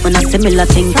 ain't nothing a similar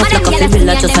thing. Tough like a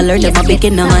similar, just I learn them a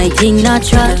beginner, my thing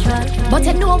natural. But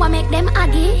you know what make them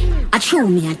aggy? I chew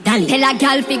me a dolly. Tell a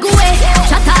gal fi go away.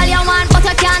 Shut all you want, but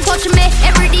you can't touch me.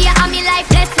 Every day I'm me life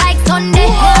blessed like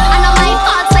Sunday. And I'm my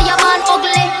fault, so you man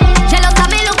ugly. Jealous of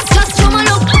me looks, just show me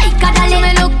look like a dolly.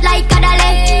 Me look like a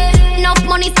dolly. Enough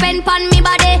money spent on me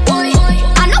body.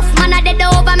 Enough man a dead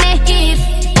over me. If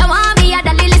you want me a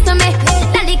dolly, listen me.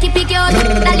 Dolly keep it cute,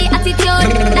 dolly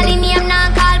attitude, dolly name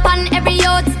now call pan every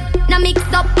youth. Now mix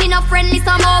up, me no friendly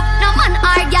some up. No man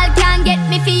or girl can't get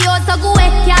me for you. So go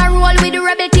away, can't roll with the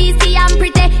rebel TC and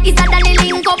pretty. It's a dolly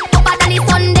link up a dolly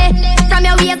Sunday. From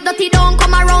your waist dirty don't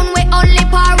come around with only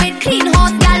par with clean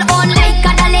house girl on like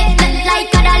a dolly,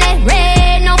 like a dolly.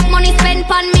 Rain enough money spent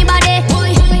on me body.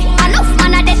 Enough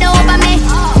man a dead over me.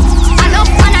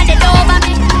 Enough man a dead over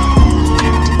me.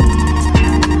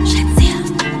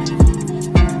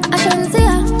 I shouldn't see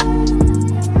her.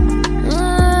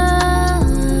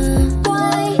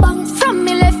 From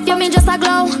me left you me just a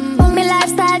glow. Me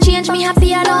lifestyle change me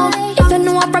happy I know. If you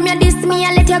know from your diss me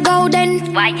I let you go then.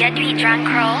 Why you do it drunk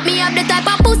crow? Me have the type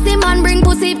of pussy man bring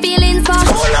pussy feelings for.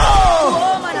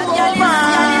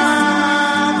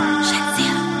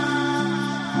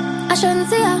 I shouldn't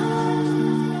see her.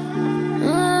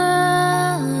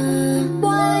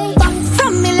 Why?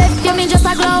 From me left you me just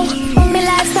a glow. Me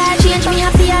lifestyle change me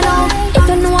happy I know. If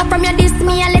you know from your diss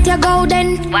me I let you go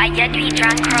then. Why you do it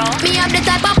drunk crow? Me have the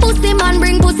type of pussy man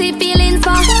bring pussy feelings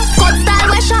for. Cut style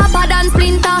way sharper than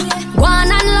splinter. Go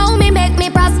on and low me make me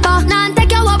prosper. Now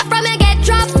take you up from me get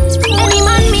dropped. Any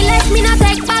man me left me not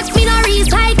take back. Me no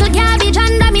recycle garbage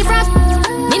under me frock.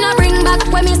 Me no bring back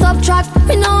when me subtract.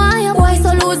 Me know I a boy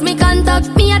so lose me contact.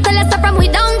 Me a tell you from we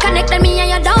down connect and me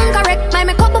and you down correct. My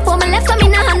make up before me left so me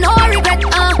nah no regret.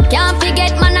 Can't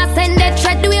forget man I send that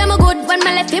thread. The way me good when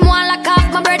me left him one lock off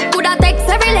my bread. Coulda text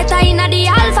every letter in the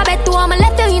alphabet. To me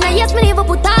left you in a yes me never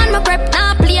put on my prep.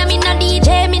 Nah play me no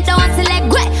DJ me don't select.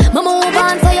 Me move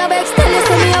on so your vex tell you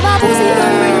so me have a pussy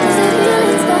don't bring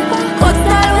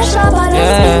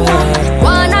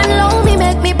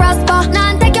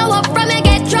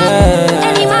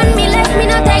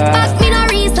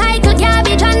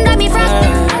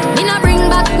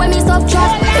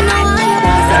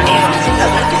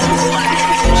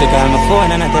call my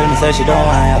phone and I tell me so she don't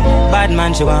want you. Bad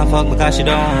man she want fuck because she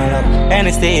don't want love.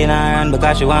 Hennessy in her hand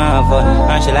because she want fun.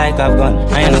 And she like have gun,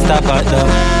 I ain't no stop her though.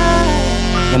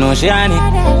 You know she on it,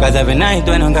 cause every night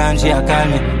when I'm gone she a call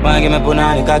me. Wanna give me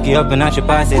punani cocky up and she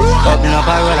pass it. Open up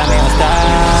her roll and me a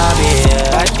stab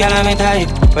it. Bad girl I'm tight,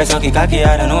 we sucky cocky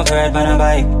I don't know if you ride on a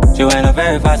bike. She wind up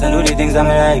very fast and do the things I'm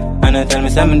like. And I tell me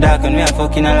something dark and me a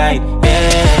fucking a light.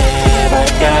 Yeah, bad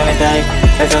girl I'm tight,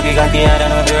 we sucky cocky I don't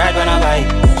know if you ride on a bike.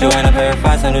 She wind up very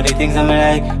fast and do the things I'm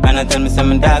like. And I tell me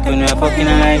something dark and me a fucking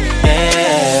a light.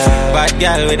 Yeah, bad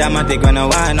girl with a matic when I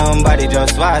want nobody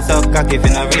just was so cocky for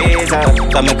no reason.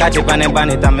 So me catch it on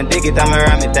it and me dig it and me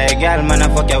ram it. Hey girl, man I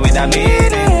fuck you with a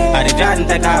meaning. And the Jordan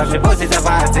take off, she pussy so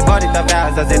fast, she body so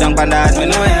fast. I say don't pan that, me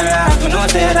know in her ass, me know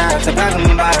say that. So call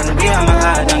me back, me give her my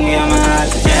heart and give her my heart.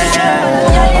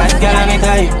 Yeah, bad girl I'm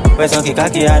tight, we sucky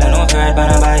cocky I don't know if you ride on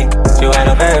a bike. She wind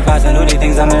up very fast and do the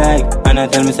things I'm like. And I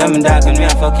tell me something dark and me a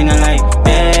fucking a light.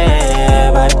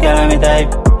 Yeah, bad girl I'm tight,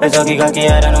 we sucky cocky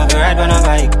I don't know if you ride on a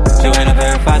bike. She wind up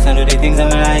very fast and do the things I'm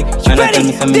like. And I tell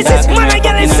me something dark and me a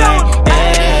fucking a light.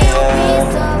 Yeah.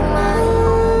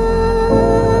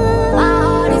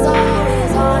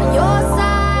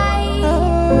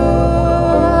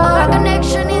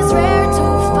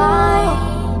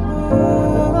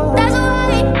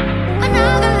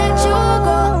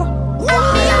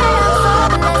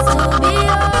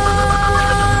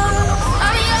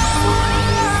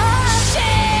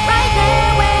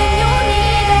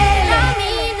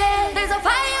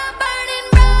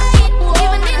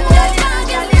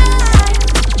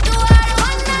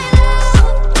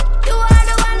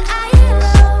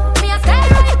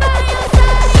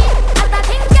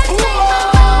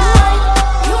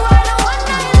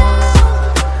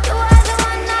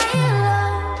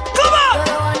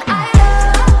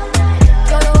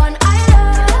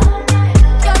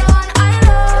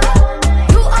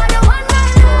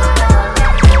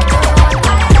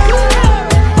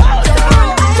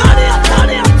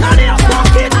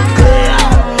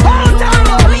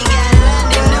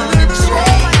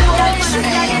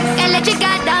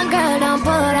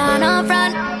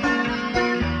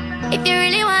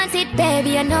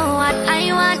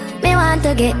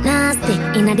 Get nasty,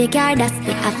 inna the car that's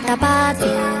the after party.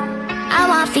 I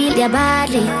want feel your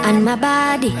body and my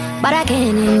body, but I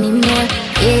can't anymore.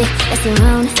 Yeah, it's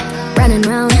around, running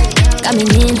round, coming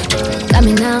in,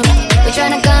 coming out. We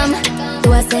tryna come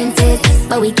to our senses,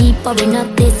 but we keep pouring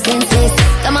up distances.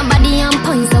 Got my body on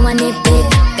point, so I nip it.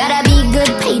 Gotta be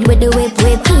good, paid with the whip.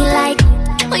 He like,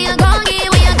 when you gon' get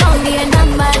a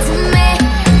number to me.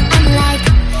 I'm like,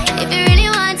 if you really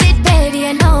want it, baby,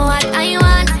 you know what I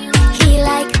want.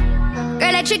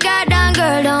 Girl, let your guard down,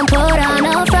 girl, don't put on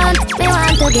no front. Me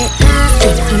want to get nasty,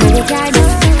 in the garden,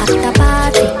 after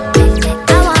party.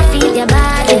 I want to feel your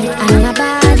body, and my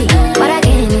body, but I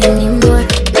can't anymore.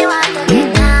 Me want to get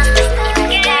nasty, in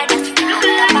the garden,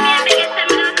 after party.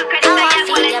 I want to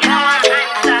feel your body,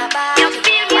 and my body,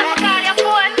 but I can't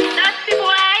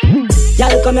anymore.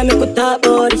 Y'all come and make we talk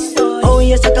about this. Oh,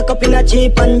 you suck a cup in a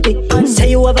cheap panty.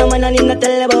 Say you have a man and him not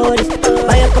tell about this.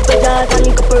 Buy a couple jars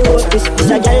and couple roasties. It's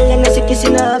a gal and a sick kiss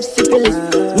in a half syphilis.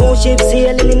 Smooth ship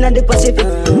sailing in the Pacific.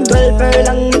 12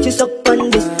 furlong if you suck on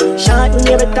this. Shot in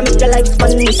your better make your life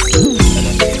Spanish.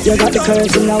 You got the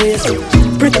curves in the waist.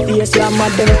 Pretty face, you're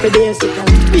mad them for days.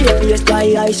 Be a face,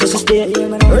 die eyes, so stay.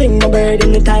 Ring my bird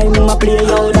in the time I play.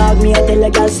 Yo dog, me I tell a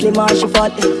gal slim and she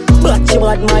fat. But she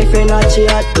bad, my friend, not she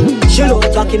hot. She look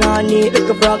talking on me like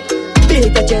a frog.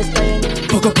 Beat the chest pain.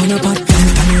 Hook up on a bad girl,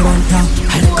 tell me one time.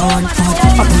 I'll go on fat.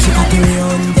 I push it at the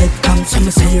on dead camp. Some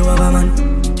say you have a man,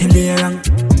 him be wrong.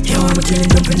 You want me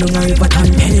killing them, no know if I can.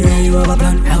 Anyway, you have a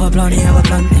plan, have a plan, have a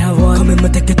plan, have one. Come in, me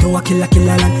take it to a killer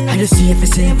land. I just see if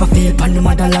it's safe, I feel pan the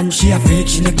motherland. She a freak,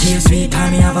 she the case, sweet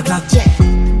time, me have a clock.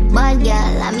 Bad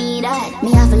girl, I mean that.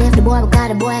 Me have to leave the boy because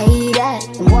the boy eat that.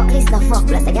 Him walk list the fuck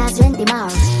plus I got 20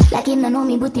 miles. Like him no know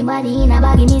me put him body in a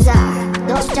baggy mizar.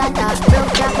 Dove chatter,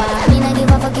 broke chopper. Me not give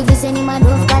a fuck if you send him a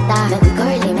dove cutter. Make we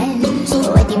curly man.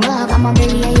 So wet him up, I'm a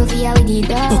belly and you feel with the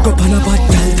dog. Hook up on a bad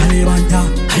girl, tell me one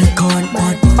time. I'll go on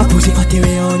bad. A pussy fatty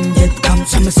way on dead camp.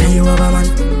 Some say you have a man,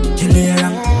 him be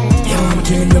wrong. You want me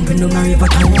killing them, no know if I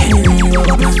can. Anyway, you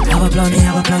have a plan, have a plan,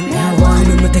 have a plan, have one.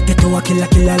 Come in, me take it to a killer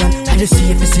land. I just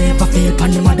see if it's safe, I feel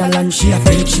pan the motherland. She a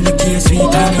freak, she the case, sweet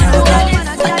time, me have a clock.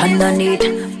 Pat underneath,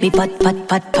 me pat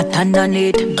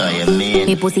underneath.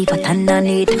 Me pussy fat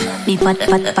underneath, me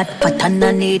pat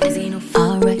underneath.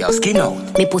 Alright, your skin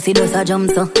out. Me pussy does a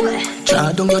jump so.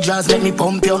 Draw down your jaws, let me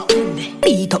pump you.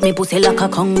 Beat up me pussy like a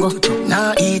Congo.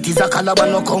 Nah, it is a Calabar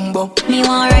no combo. Me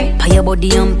want right, pay your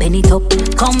body and penny it up.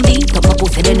 Come beat up my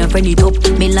pussy, then I friend it up.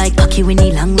 Me like cocky when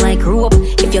it long like rope.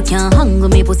 If you can't hang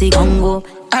me pussy Congo.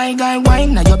 I got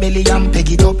wine now your belly and peg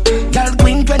it up. Girl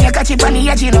queen when you catch it on the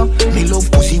edge, you know. Me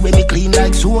love pussy when me clean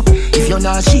like soap. If you're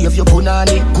not shave, you put on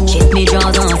it go. Check me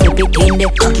jaws and slip it in there.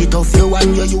 Cock it off you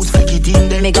and you use flick it in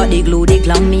there. Me got the glue, the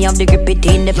glam, me have the grip it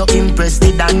in there. You impress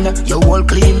the dan, you all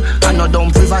clean and no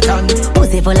dumb privaton.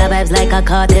 Pussy full of vibes like a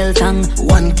cartel song.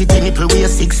 One titty nipple weigh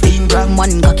 16 gram.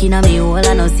 One cock in a me hole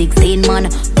and no 16 man.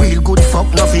 Real good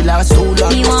fuck, no feel last too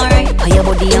long. Me want right, pay your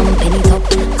body and penny it up.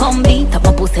 Come beat up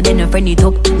my pussy, then I friend it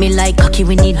up. Me like cocky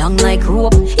when it long like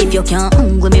rope. If you can't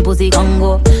hang with me pussy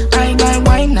Congo. I got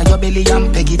wine now your belly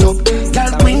and peg it up.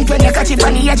 Girl queen when you catch it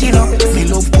on the edge, you know. Me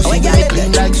love pussy when you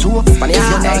clean like soap. If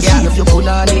you're not shave, you put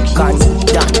on it go.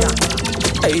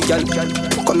 Hey girl,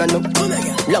 come on up.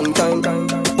 Long time,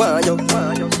 want you.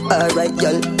 Alright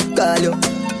girl, call you.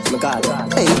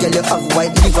 Hey girl, you have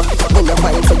white liver. When you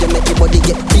wine so you make your body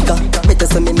get bigger. Better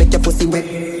so me make your pussy wet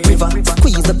river.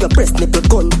 Squeeze up your breast nipple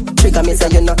gun. Trigger me say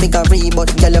you're not figure,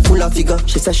 but girl you full of figure.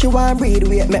 She say she want breed,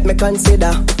 wait, make me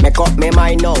consider. Make up me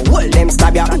mind now, hold them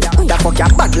stab ya. That fuck your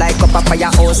bad like up for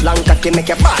your house. Long cocky make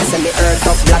your pass and me earth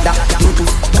up bladder.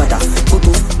 Butter,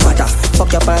 butter.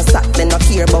 Fuck your pants sack, then not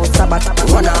care about Sabbath.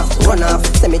 Run off.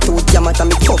 Send me to Yamat and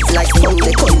me tough like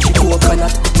Sunday country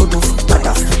coconut. Butter.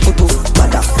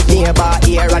 Nearby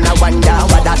here and I wonder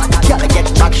what that. Girl get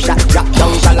back shot, drop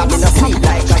down, shall I be no sleep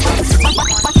like that.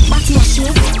 Body a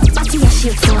shake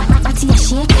for, body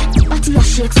a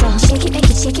shake for. Shake it, make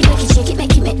it, shake it, make it, shake it,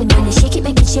 make it, make the money. Shake it,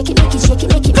 make it, shake it, make it, shake it,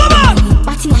 make it, make the money.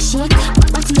 Body a shake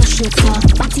for,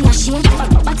 body a shake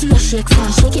for.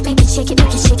 Shake it, make it, shake it,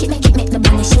 make it, shake it, make it, make the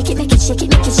money. Shake it, make it, shake it,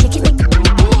 make it, shake it, make.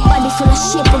 Body full of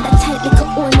shape with that tight little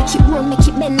hole, make it roll, make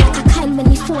it bend like a kite when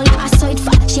it fall. I saw it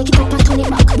fat, shake it up and turn it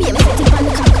back. Yeah, me set it on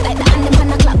the clock like the hand on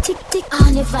the clock. Tick tick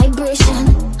on the vibration,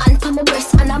 and pa my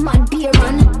breast and I'm mad beer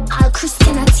man. All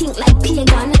Christian I think like pagan.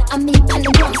 I mean pan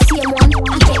the ground same one.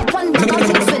 I get one bag of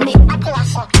it for me.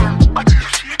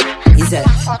 Is that?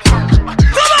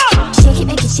 Shake it,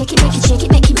 make it, shake it, make it, shake it,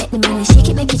 make it, make the money. Shake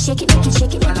it, make it, shake it, make it,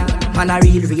 shake it, make it. Man a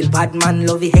real bad man,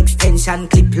 love it extension,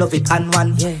 clip love it pan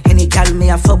one. Yeah. Any gal me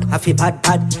a fuck, I feel bad.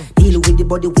 Deal with the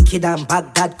body wicked and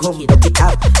Baghdad, come up it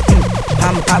up.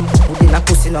 Pam, put in a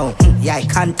pussy now. Yeah, I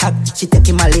can't tap. She take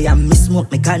him away and me smoke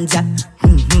me ganja.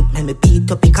 Let me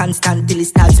beat up it constant till it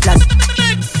starts splash.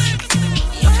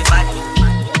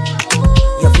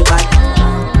 You feel bad.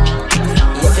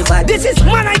 This is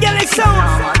Man I Gallis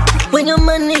sound. When your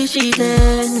money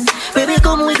cheating, baby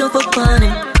come we go for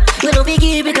party. We don't be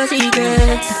keep it a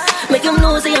secret. Make him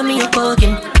know say I'm me a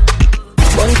fucking.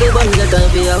 One for banga time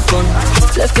for have fun.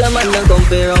 Left your man and come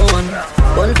for round.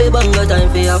 One for banga time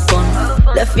for have fun.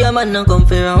 Left your man and come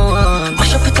for round.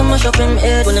 Mash up it and mash up him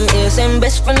head. When them ear same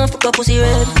best friend and fuck up pussy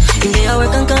red. In the hour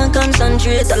can't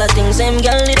concentrate. All the things same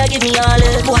girl did I give me all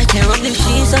it. Boy tear up the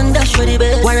sheets and dash for the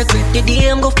bed. Why regret the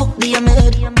DM go fuck the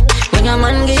maid. When your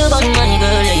man give you back my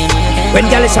girl, yeah, you know you can. When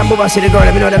Gallis and Bubba see the girl,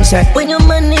 let me know them say. When your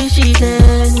man is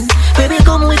cheating, baby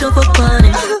come we go for party.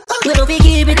 We don't be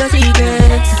keep it a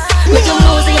secret. Make them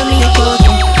know say I'm me a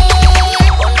fucking.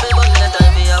 One for banga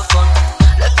time for have fun.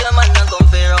 Left your man and come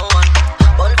for round.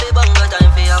 One for banga time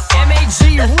for have fun.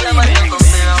 Left your man and come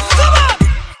for round.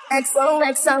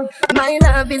 XOXO, my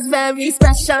love is very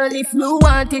special. If you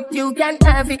want it, you can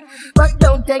have it. But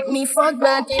don't take me for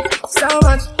granted. So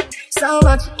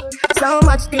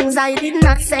much things I did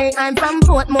not say. I'm from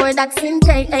Portmore, that's in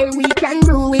J.A. We can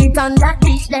do it on that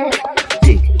beach there.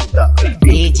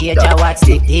 DJ Ja, what's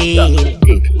the deal?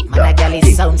 Man a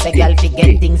Gallis sound, say gal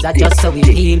forget things that just so we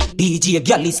feel. DJ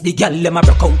Gallis, the gal let my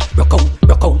rock out.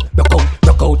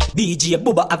 DJ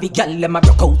Bubba have the gal let my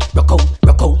rock out.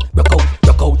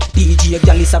 DJ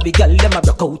Gallis have the gal let my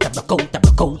rock out.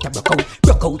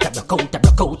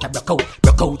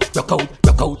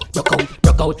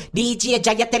 DJ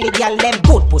Ja, you tell the gal them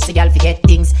good pussy gal forget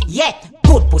things. Yeah,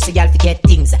 good pussy gal forget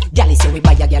things. Gallis say we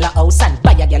buy a gal a house and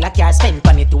buy a gal a car, spend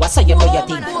money to us so you know your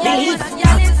thing. Believe.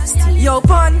 Yo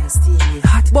pun,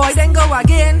 hot boy then go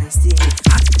again.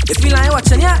 Hot. You feel like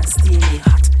watching ya?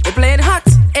 Hot. You playing hot,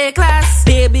 A-class.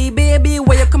 Baby,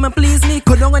 where you come and please me?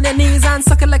 Go down on your knees and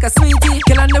suck it like a sweetie.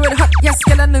 Girl I know it hot, yes,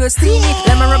 girl I know it's steamy.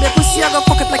 Let me rub your pussy, I go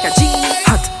fuck it like a genie.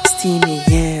 Hot, steamy,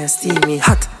 yeah, steamy.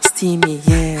 Hot, steamy,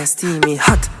 yeah, steamy.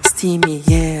 Hot, steamy,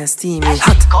 yeah, steamy.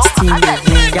 Hot, steamy, yeah.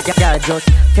 Girl, just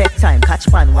take time, catch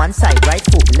pan one side, right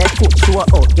foot, left foot, show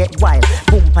out, get wild.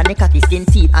 Boom, pan the cocky, skin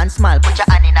teeth and smile. Put your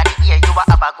hand in the ear, you will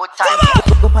have a good time.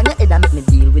 Go pan your head and make me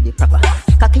deal with it proper.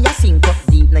 Cocky, you sink up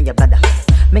deep, now your bladder.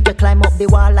 Make you climb up the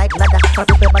wall like ladder.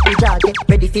 Pop up your body jaw, get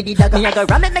ready for the dagger. Me a go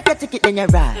ram it, make a ticket, then you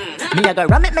ride. Me a go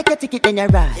ram it, make a ticket, then you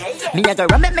ride. Me a go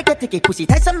ram it, make a ticket. Pussy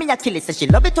tight, so me a kill it. Say she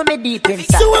love it when me deep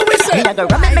inside. So what we say? Me a go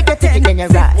ram it, make a ticket, then you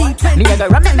ride. Me a go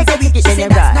ram it, make a ticket, then you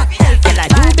ride. Can I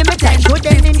do be me time? Go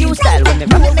down in new style. When me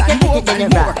ram it, make a ticket, then you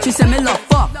ride. She say me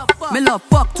love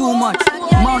fuck too much.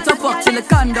 Mount a fuck till the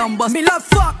condom bust. Me love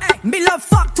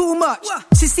fuck too much.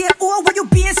 She say, oh, why you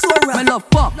being so rough?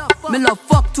 Me love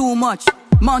fuck too much.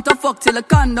 Mount a fuck till the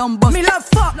condom bust. Me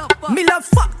love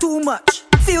fuck too much.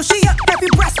 Feel she up, every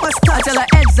breast must touch. I tell her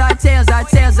heads are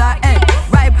tails are head.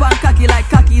 Right pan cocky like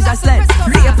cocky's a sled.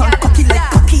 Lay up on cocky like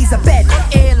cocky's a bed.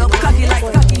 Ail up cocky like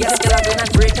cocky's a sled. Yes, girl, I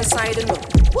break inside, you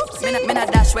know. Me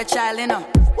not dash with child, you know.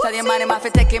 Tell your man him have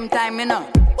to take him time, you know.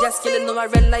 Just killing no, I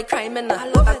red like crime, you know. I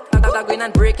love it. I go in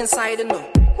and break inside, you know.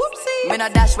 Me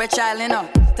not dash with child, you know.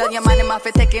 Tell your man him have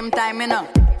to take him time, you know.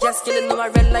 Just killing no, I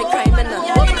red like crime, you know.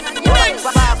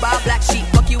 Black sheep,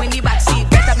 fuck you in the backseat.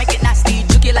 Better make it nasty,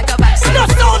 juke you like a vaccine. No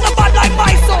sound about like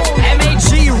my soul.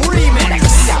 MAG remix.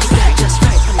 Just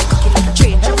right on the cocky like a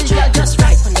train. Every girl just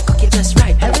right on the cocky, just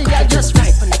right. Every girl just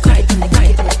right on the cocky,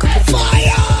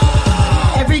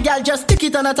 fire. Every girl just tick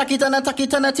it and attack it and attack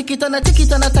it and tick it and tick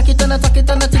it and attack it and attack it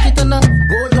and tick it and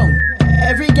go down.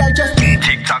 Every girl just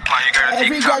tick tock, my girl.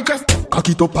 Every girl just cock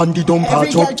it up and the dump patch up.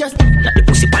 Every girl just let the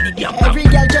pussy pan it down. Every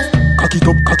girl just cock it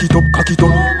up, cock it up, cock it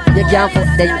up. You can't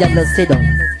fuck then you just sit down.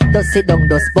 Just sit down,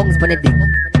 just bunks pan the dick.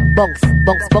 Bunks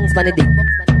pan the dick.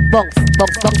 Bunks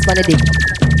pan the dick.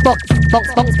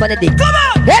 Bunks pan the dick. Come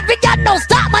on! Every girl now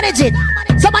start manage it.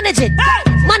 So manage it.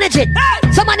 Manage it.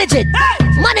 So manage it.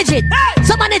 Manage it.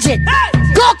 So manage it.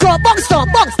 Go crow, bunks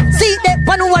down, bunks. See that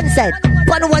pan one side.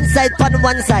 Pan one side. Pan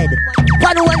one side.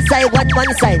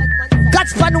 One side.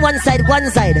 Catch pan one side.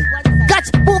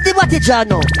 Catch, move the body jaw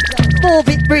now. Move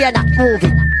it, Brianna, move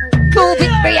it. Move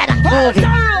it, Brianna, move it.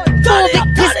 Move it,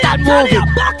 Crystal, move it.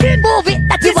 Move it,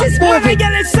 that is what's moving.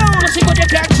 Pussy good, you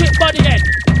can't chip body then.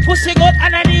 Pussy good,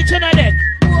 and I need you now then.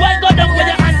 Why go down with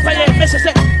your hand for your message?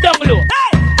 Say, down low.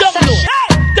 Down low.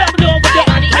 Down low with your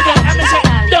hand for your message.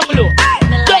 Down low.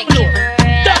 Down low.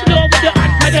 Down low with your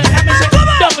hand for your message.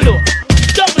 Down low.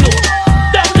 Down low.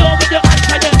 Down low with your hand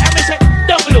for your message.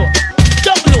 Down low.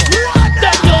 Down low.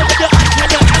 Down low with your hand for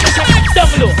your message.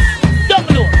 Down low. Down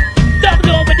low. Down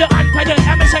low with your hand for your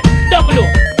message. Down low.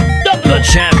 The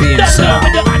champion sound,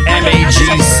 MAG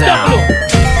sound.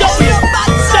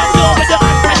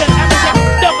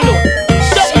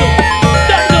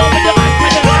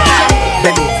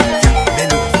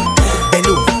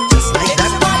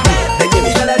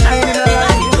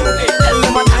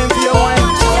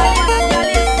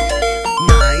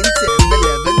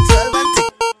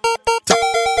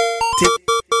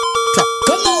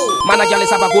 Man a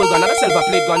Gallis have a gold gun and a silver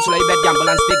plate gun, so I bet gamble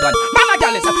and stick gun. Man a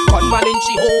Gallis, gunman in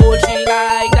she hold she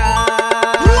like that.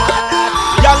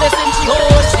 Gallis in she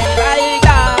hold she like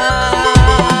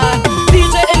that.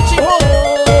 DJ in she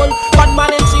hold,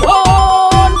 gunman in she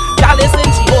hold. Gallis in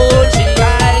she hold she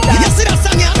like that. You see that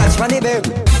song, yeah? Catch money,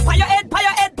 baby. Pay your head, pay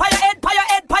your head, pay your head, pay your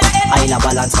head, pay your head. I love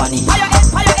balance money. Pay your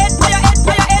head, pay your head, pay your head,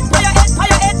 pay your head, pay your head,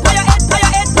 pay your head, pay your head, pay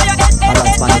your head, pay your head.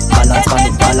 Balance money, balance money,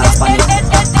 balance money.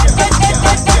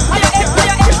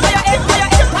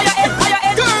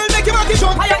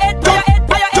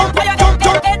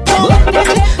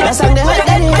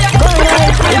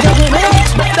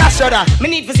 Me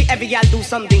need to see every girl do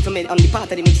something for me on the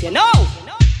part of the mix here. No!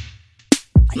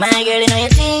 My girl, you know you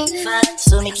sing fat,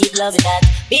 so me keep loving that.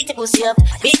 Beat the pussy up,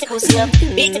 beat the pussy up,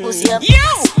 beat the pussy up. Yo!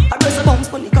 I press a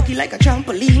bounce on the cocky like a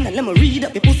trampoline, and let me read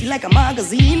up your pussy like a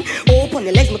magazine. Open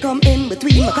your legs, me come in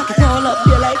between. My cocky crawl up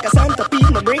there like a centipede.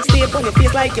 My break stay up on your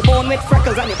face like you're born with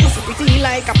freckles, and your pussy pretty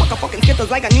like a pack of fucking skittles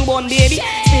like a newborn baby.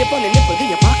 Stay up on the nipple, give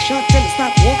your back shot, then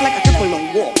start walk like a triple long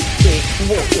walk.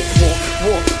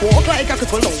 Walk like a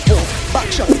triple long walk. Back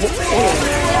shot, walk.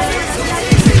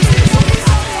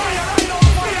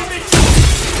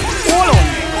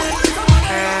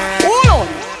 Hold on.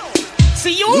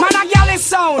 See you? Man a Gallis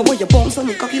sound. I want your bounce on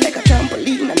your cocky like a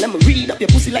trampoline, and let me read up your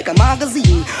pussy like a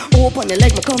magazine. Open your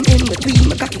leg, me come in between.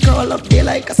 My cocky curl up there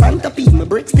like a centipede. My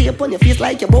brick stay up on your face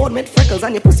like you're born with freckles,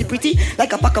 and your pussy pretty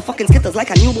like a pack of fucking skittles like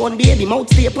a newborn baby. Mouth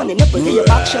stay up on your nipple, get your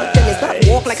back shot, then you start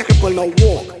walk like a cripple. Now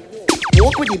walk.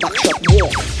 Walk with the back shot,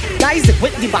 walk. That is it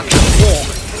with the back shot, walk.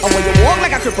 And when you walk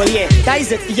like a cripple, yeah, that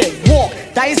is it, yeah, walk.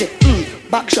 That is it,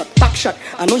 back shot,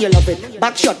 I know you love it.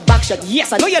 Back shot,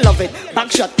 yes, I know you love it.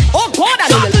 Back shot, oh God, I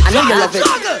know you love it.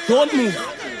 Don't move.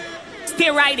 Stay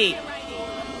right in.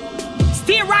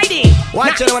 Stay right in.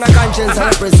 Watch it when a conscience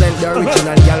and represent the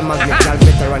original girl magnet, girl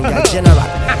veteran, girl general.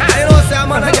 I know say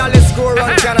I'm on a girl is score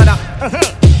around Canada.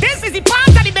 This is the part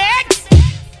of the bags.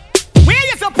 Where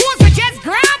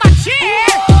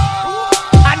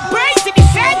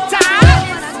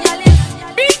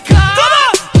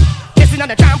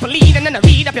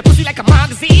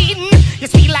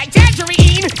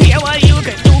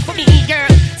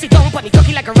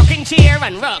like a rocking chair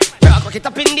and rock it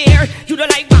up in the air. You don't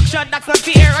like back shot, that's not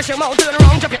fair. Rush your mouth, turn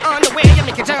around, drop it on the way. You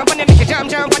make it jump and you make it jump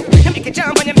and you make it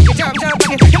jump and you make it jump and you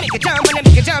make it jump and you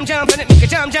make it jump and you make it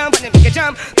jump and you make it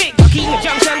jump. Big cocky in the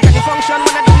junction, can you function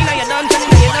when I do in your dungeon, in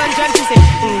your dungeon? She say,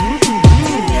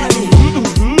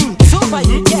 super,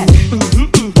 yeah.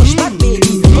 Push back,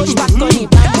 baby, push back on it,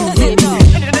 baby.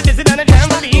 This is on a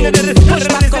trampoline, push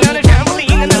back on a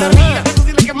trampoline, and I'm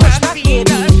like a machine.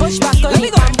 Push back on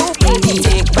it, bamboo, baby.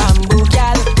 Take bamboo,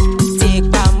 gal.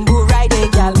 Take bamboo, ride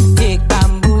it, gal. Take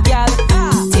bamboo, gal.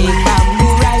 Take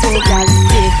bamboo, ride it, gal.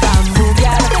 Take bamboo,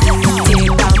 gal.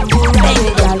 Take bamboo, ride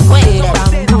it, gal. Take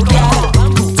bamboo, gal.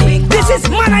 This is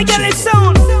Man I Get It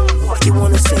Sound. What you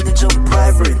wanna say to Joe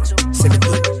Byron?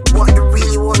 What you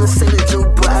really wanna say to Joe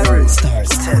Byron? Stars,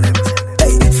 tell him.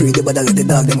 Free the bad and let the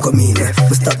dog them come in.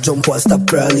 We stop jump while stop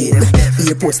crawling.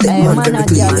 Airport step man very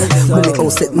clean. When the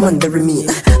house set man very mean.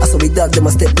 I saw we dog them a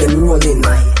step them rolling.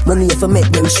 Money if I make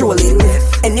them strolling.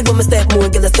 Anyone me step more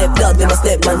get a step dog them a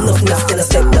step man nothing else get a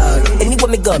step dog.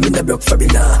 Anyone me go me na broke for me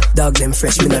nah. Dog them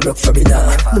fresh me na broke for me nah.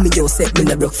 Mommy yo set me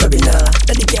na broke for me nah.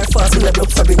 Daddy care fast me na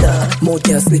broke for me nah. Mouth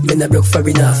can't slip me na broke for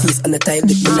me nah. Face on the tile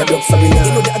lip me na broke for me nah.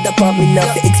 You know the other part me now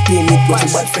to explain it. What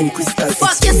your bad friend Crystal.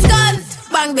 Fuck your skull.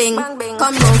 Bang bang,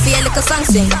 come round for your little song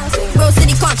sing. Bro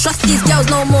city can't trust these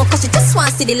girls no more, cause you just want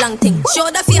to see the long thing. Show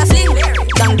the fear fling,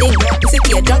 dang ding. If you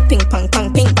play drunk ping pong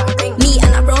pong ping. Me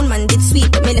and a brown man did sweet,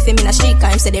 but me left him in a street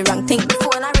car, him say the wrong thing.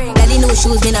 Daddy no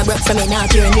shoes, me na broke for me now.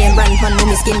 Pure name brand pan, no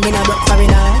me skin, me na broke for me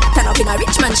now. Turn up in a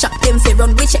rich man shop, them fi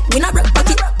run we check, we na broke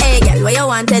pocket. Hey girl, what you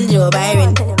want tell Joe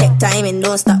Byron? Take time and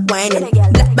don't stop whining.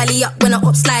 Black belly up when I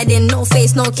up sliding, no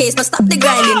face, no case, no stop the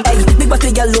grinding. Hey, big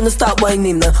body girl don't stop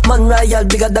whining. Man royal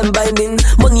bigger than binding.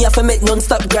 Money have to make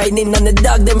non-stop grinding. And the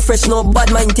dog them fresh, no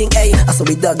bad mind thing. Hey, I saw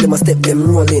we dog them a step them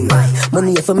rolling.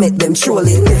 Money have to make them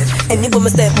trolling. Anyone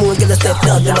me step more get a step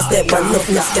dog them a step man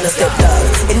nothing else get a step dog.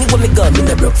 Anyone me go me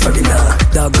na broke for me now.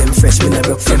 Dog them fresh me na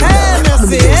broke for me now.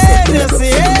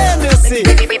 Hennessy.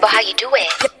 Baby, how you do it?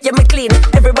 Yeah, me clean.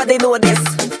 Everybody know this.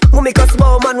 Mummy cause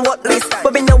small man what list.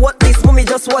 But me know what this. Mummy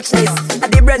just watch this. I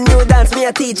did brand new dance, me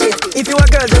I teach it. If you a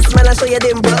girl, just smile and show your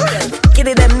dimple.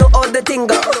 Kiddie them know all the thing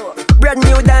go. Brand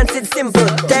new dance, it's simple.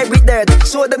 Dirt with dirt,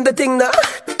 show them the thing now.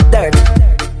 Dirt,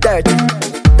 dirt,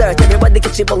 dirt. Everybody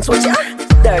get your bunks, watch ya.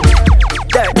 Dirt,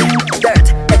 dirt,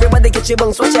 dirt. Everybody get your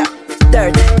bunks, watch ya.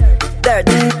 Dirt, dirt,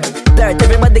 dirt.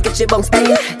 Everybody get your bunks,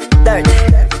 hey. Dirt,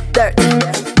 dirt,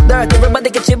 dirt. Everybody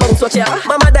get your bunks, watch ya.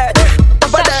 Mama dirt,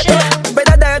 papa dirt,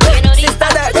 brother dirt, sister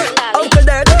dirt, uncle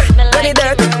dirt, granny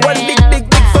dirt. One big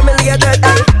family of dirt.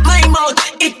 My mouth,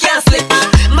 it can't slip.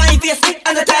 My face, it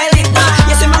on the toilet.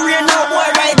 You see me real now,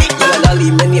 boy, ride it. Girl, I'll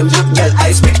leave my name, girl,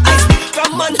 I speak.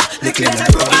 From man, look like a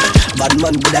bro. Bad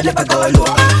man, but I never go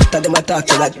alone. Tell them I talk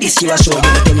to like this, you a show.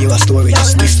 Gonna tell you a story,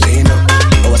 just listen, you know.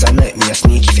 I was a night, me a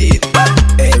sneaky fade.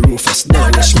 Hey, Rufus,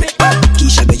 don't rush me.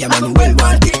 Keisha, the man, well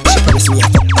wanted. She promised me a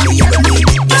fuck, me, you will need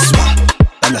it. Guess what?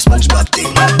 I'm a SpongeBob thing.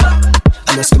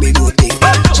 I'm a Scooby-Doo thing.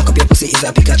 Chuck up your pussy is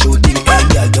a Pikachu thing. Hey,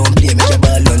 girl, don't play, make your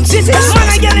ball on zing. This is Man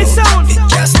I Get It Sound. It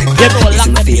can't stick. You know,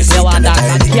 lock up face, you want that,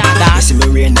 you can't dance. You see me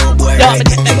rain now, boy, right?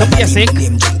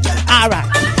 Alright,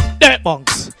 dirt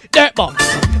bunks, dirt bunks,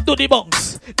 do the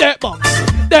bunks, dirt bunks,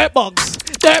 dirt bunks,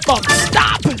 dirt bunks,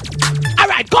 stop!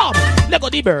 Alright, come! Lego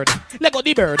the bird, Lego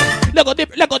the bird, Lego the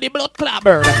blood clot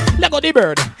bird, Lego the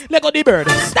bird, Lego the bird,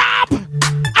 stop!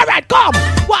 Alright, come!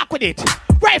 Walk with it,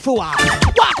 rifle walk,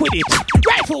 walk with it,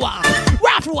 rifle walk,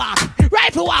 rifle walk,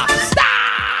 rifle walk,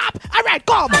 stop! Alright,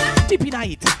 come! Tip in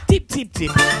it, tip, tip,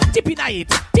 tip, tip in it,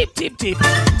 tip, tip, tip,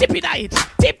 tip in it,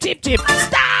 tip, tip, tip,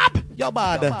 stop! You're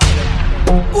bad.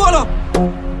 Hold up!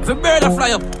 If a bird a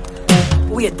fly up.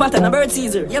 Wait, pattern a bird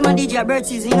Caesar. Yeah, man, DJ a bird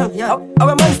Caesar, you know? Yeah.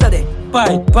 Our monster day.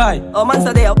 Pie. Our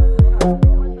monster day up.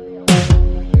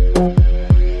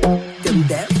 Them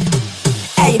deaf.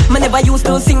 Hey, me never used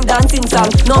to sing dancing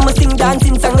song. Now me sing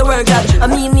dancing song the word God. I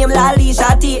mean name Lali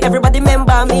Shati. Everybody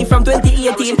remember me from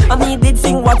 2018. I me did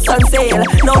sing What's on Sale.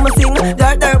 Now me sing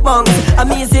Dirt Bunks. I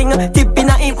me sing Tip in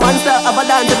a Imp Monster of a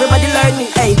dance. Everybody learn me.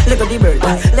 Hey, Lego the bird,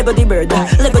 Lego the bird,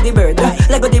 Lego the bird,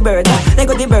 Lego the bird,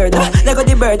 Lego the bird, Lego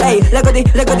the bird. Hey, Lego the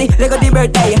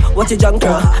bird. Hey, watch your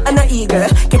junker and a eagle.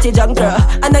 Catch your junker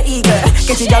and a eagle.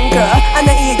 Catch your junker and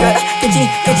a eagle. Catch it.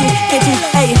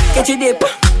 Hey, catch your dip.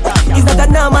 Is that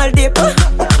a normal dip?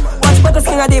 Watch butter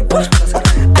skin a dip.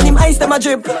 And him ice them a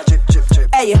drip.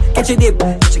 Hey, catch a dip.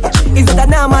 Is that a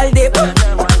normal dip?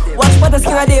 Watch butter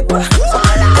skin a dip. And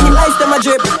him ice them a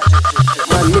drip.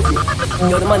 Man, look me.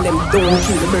 Yo, the man them don't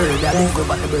kill the bird. They let go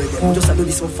back the bird. We just a do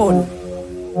this for fun.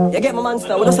 You get my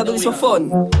monster? We just a do this for fun.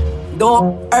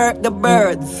 Don't hurt the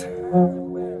birds.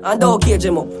 And don't cage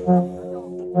them up.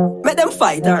 Make them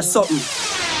fight or something.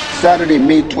 Saturday,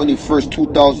 May 21st,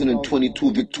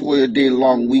 2022, Victoria Day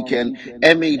long weekend.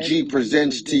 MAG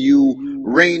presents to you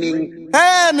reigning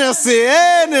Hennessy,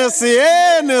 Hennessy,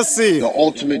 Hennessy. The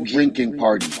ultimate drinking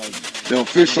party. The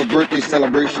official birthday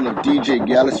celebration of DJ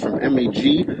Gallis from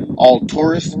MAG, all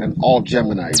Taurus and all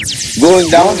Geminis. Going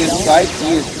down inside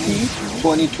ESP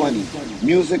 2020.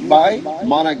 Music by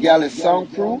Mana Gallis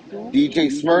Sound Crew, DJ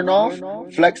Smirnoff,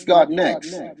 Flex Got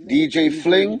Next, DJ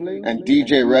Fling, and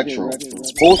DJ Retro.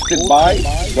 Hosted by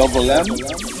Double M,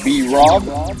 B Rob,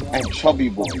 and Chubby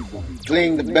Boy.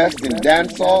 Playing the best in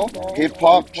dancehall,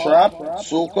 hip-hop, trap,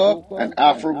 soca, and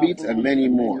Afrobeats, and many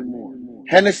more.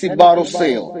 Hennessy bottle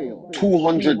sale,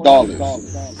 $200.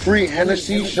 Free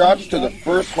Hennessy shots to the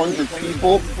first 100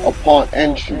 people upon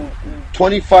entry.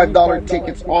 $25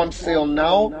 tickets on sale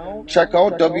now. Check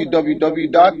out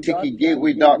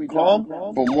www.ticketgateway.com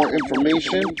for more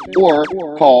information or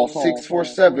call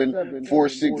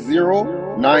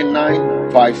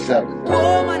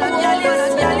 647-460-9957.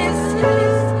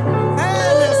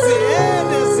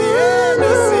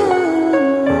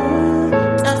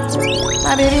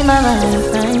 My baby mama is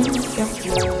fine.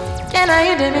 Can I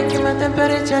you they make you my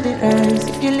temperature the rise?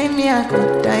 If you leave me I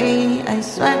could die, I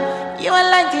swear. You are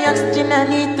like the oxygen I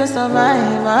need to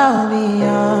survive, I'll be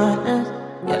honest.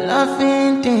 Your love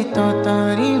ain't it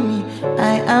totally me.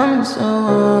 I am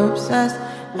so obsessed.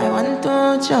 I want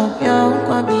to chop your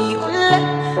kwabi ule.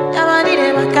 Yamani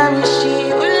de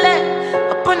makamishi ule.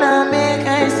 Upona make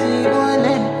I see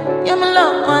ule. You my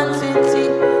love one city.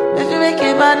 If you make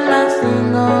a bad man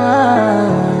sing,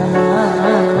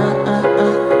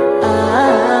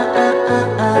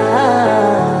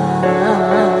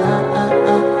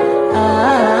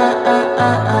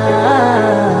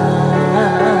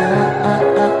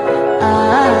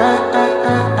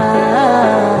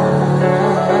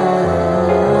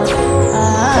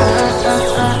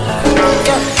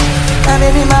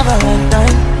 baby, my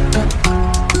Valentine.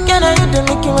 Can I you to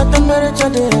make you what temperature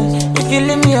there is? If you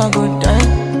leave me a good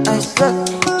time, I swear.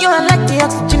 You are like the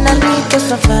oxygen I need to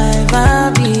survive,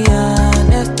 I'll be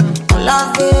honest.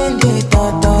 Loving the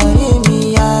thought of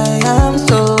me, I am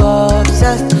so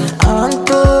obsessed. I want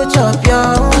to chop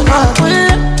your heart.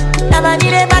 Never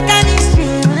need a back on this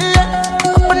street.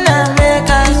 Open up, make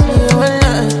us feel.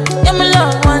 Yeah, my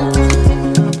love, one thing.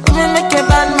 We make a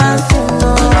bad man sing.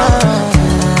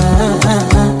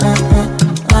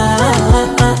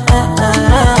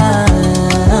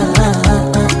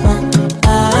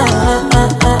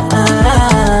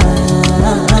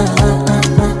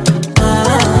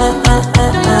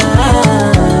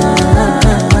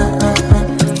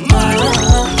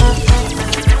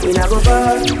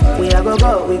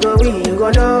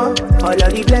 All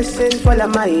of the blessings fall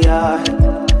on my yard.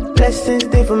 Blessings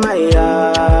stay for my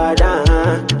yard,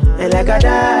 And like a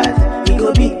dad, he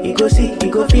go be, he go see, he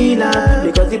go feel,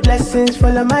 because the blessings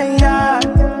fall on my yard.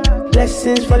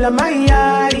 Blessings fall on my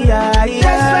yard, yeah. That's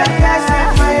why I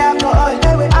set my alcohol.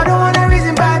 I don't wanna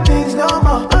reason bad things no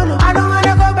more. I don't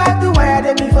wanna go back to where I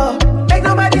did before. Make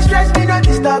nobody stress me, not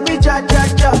disturb me, cha.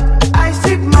 I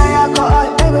sip my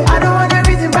alcohol. I don't wanna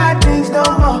reason bad things no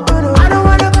more. I don't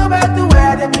wanna go back to where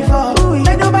I did before.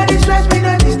 Make nobody stress me,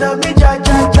 not disturb me, cha.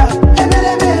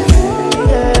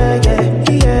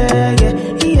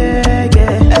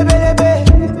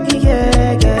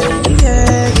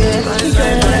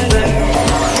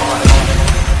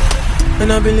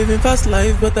 And I've been living fast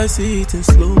life, but I see it in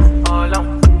slow.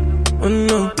 Oh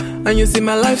no, and you see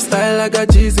my lifestyle, I got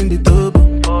G's in the turbo.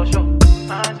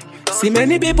 See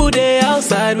many people there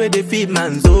outside where they feed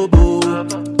man's oboe.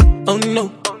 Oh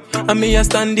no, I mean I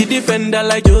stand the defender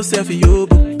like Joseph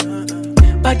Yobo.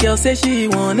 But girl say she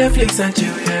want Netflix and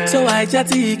chill, so I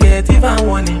chatty get even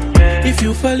warning. If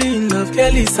you fall in love,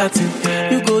 girl is satin.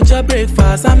 You go to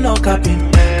breakfast, I'm not capping.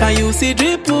 Can you see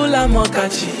dripple, I'm not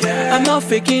catching. I'm not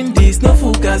faking this, no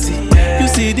fugazi. You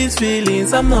see these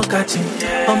feelings, I'm not catching.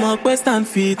 I'm a quest and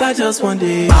feet, I just want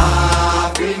it.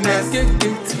 Happiness,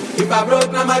 if I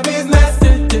broke, now my business.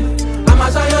 I'ma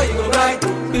show you, you go right.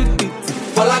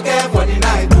 All I care for the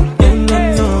night.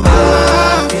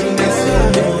 Happiness,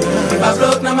 if I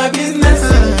broke, now my business.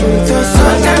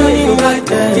 I'ma show you, you go right.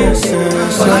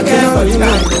 All I care for the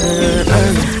night.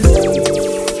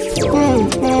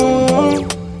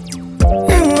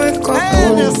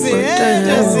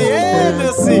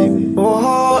 Hennessy.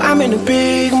 Oh, I'm in a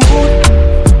big mood.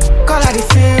 Call I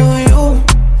feel you.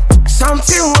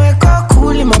 Something wake up cool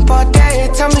in my body.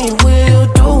 Tell me what you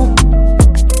do.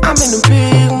 I'm in a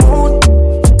big mood.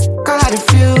 Call I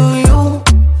feel you.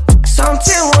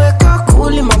 Something wake up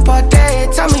cool in my body.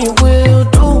 Tell me what you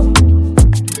do.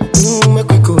 Make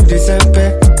we go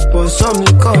December. But some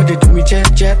liquor.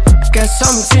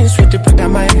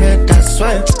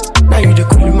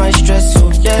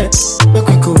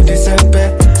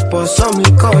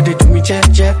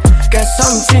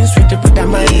 bother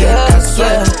my head, I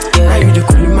swear. Now you the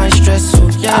cool my stress, so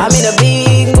yeah. I'm in a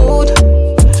big mood,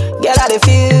 girl, I dey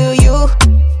feel you.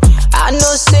 I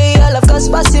know say all of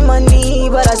cost passing money,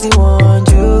 but I still want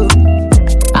you.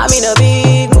 I'm in a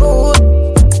big mood,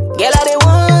 girl, I dey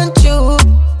want you.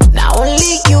 Now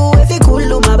only you, if it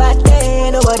cool my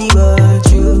body, nobody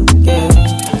but you. Yeah.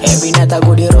 Every night I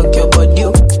go dey rock your body,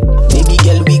 baby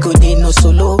girl, we go dey no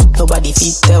solo. Nobody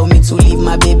fit tell me to leave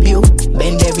my baby.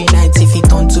 Bend every night if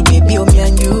it on to baby. Me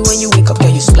and you, when you wake up, girl,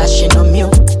 you splashing on me.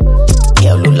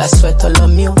 Yeah, Lula sweat all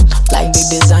on me. Like the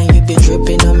design, you be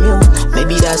dripping on me.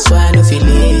 Maybe that's why I don't feel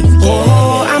it. Yeah.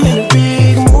 Oh, I'm in a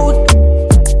big mood,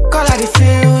 girl, I dey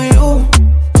feel you.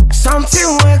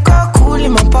 Something wake up cool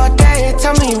in my body.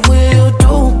 Tell me what you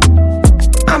do.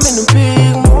 I'm in a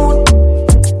big mood,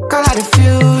 girl, I dey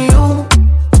feel you.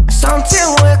 Something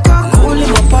wake up cool in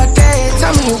my body.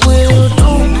 Tell me what you do.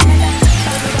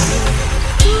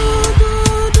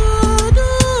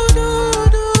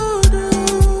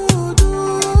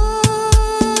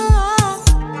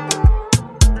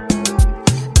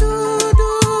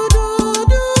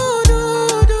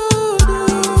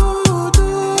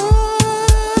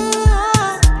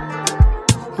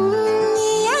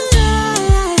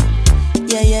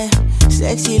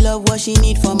 Sexy love, what she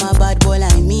need from a bad boy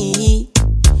like me.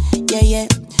 Yeah, yeah.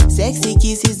 Sexy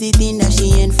kiss is the thing that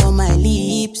she ain't for my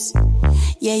lips.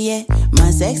 Yeah, yeah. My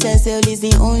sex herself is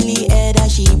the only air that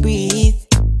she breathes.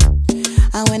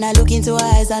 And when I look into her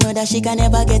eyes, I know that she can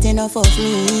never get enough of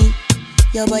me.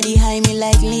 Your body high me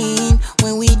like lean.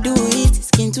 When we do it,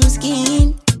 skin to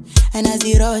skin. And as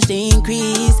the rush they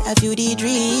increase, I feel the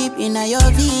drip in your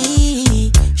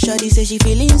V. Shorty say she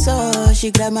feeling so,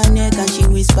 she grab my neck and she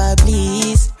whisper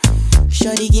please.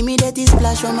 Shorty give me that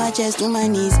splash from my chest to my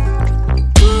knees.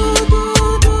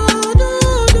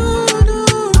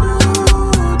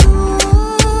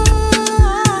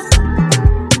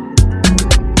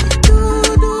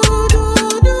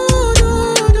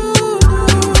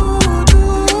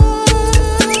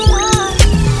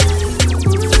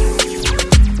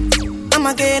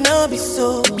 I'ma get no be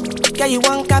so, yeah you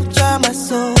won't capture my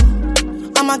soul.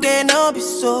 I'ma get no be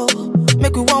so,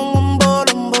 make we one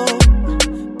bolombo.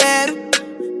 Beru,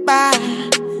 bye,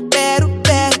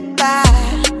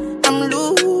 I'm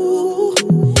loose.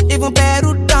 Even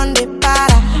Peru done the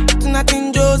para. Tonight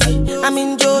in Josie, I'm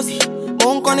in Josie.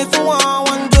 Won't call if you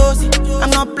want Josie. I'm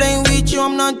not playing with you,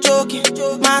 I'm not joking.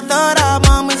 My thought of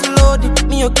mom is loaded.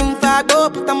 Me you can fag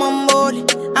up, but I'm on body.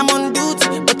 I'm on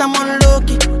duty, but I'm on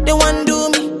low-key. They want do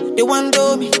me, they want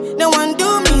do me. They want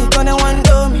do me, cause they want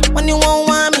do me. When you won't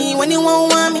want me, when you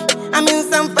won't want me, I'm in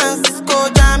San Francisco,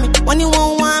 Jammy. When you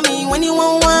won't want me, when you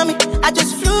won't want me, I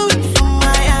just flew in from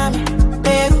Miami.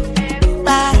 Peru,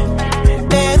 bye,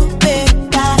 Peru,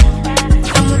 bye.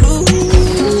 I'm loose,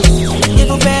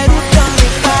 even Peru done me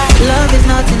bye. Love is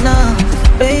not enough,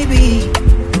 baby.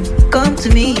 Come to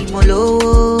me, Molo.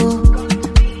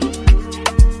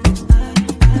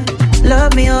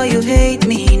 Love me or you hate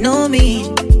me, know me.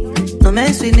 No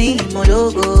mess with me,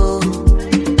 Mologo.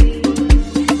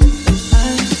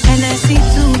 Hennessy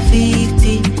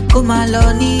 250, come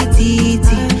along,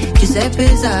 titi.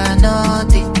 Giuseppe's are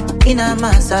nothing, in a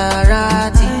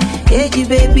Maserati. Hey,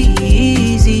 baby,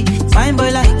 easy. Fine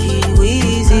boy like you,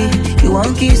 easy. You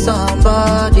won't kiss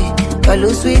somebody, but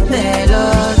lose sweet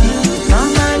melody.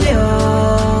 Normally,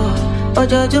 oh,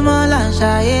 ojoojúmọ́ là ń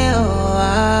ṣayé, oh,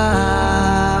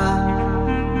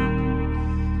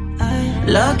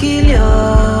 Luckily, oh,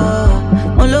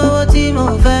 mo lówó tí mo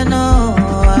fẹ́ náà.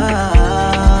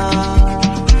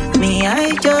 Me, I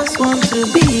just want to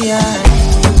be high.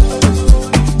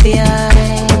 Be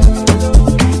high.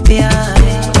 Be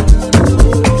high.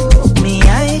 Me,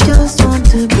 I just want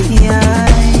to be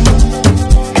high.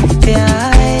 Be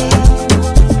high.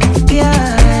 Be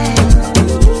high.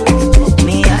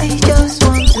 Me, I just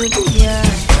want to be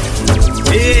high.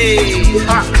 Hey,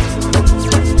 ha.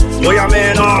 Boy, I'm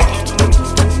in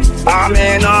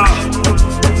Amen.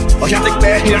 Oh, you take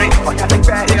back here.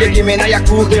 You give me now your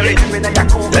cool here.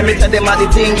 Let me tell them how the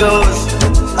thing goes.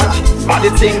 How the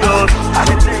thing goes.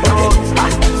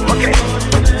 Okay.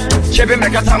 Chebe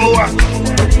make a samoa.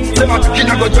 Say my kid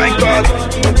go drink God.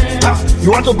 You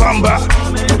want to bamba?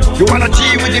 You wanna G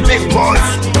with the big boys?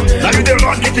 Now you the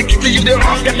wrong, get the kitty, you the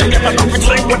wrong, get the coffee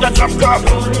drink with the drop cup.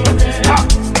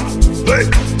 Hey,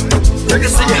 let me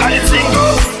see how the thing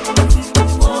goes.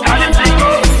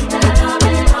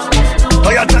 Oh,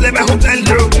 you're telling me who been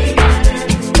through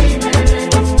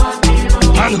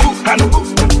and who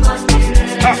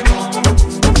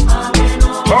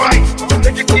alright,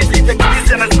 take it easy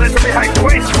and let's play some behind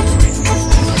point.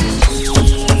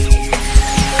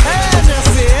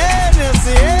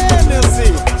 Hennessy.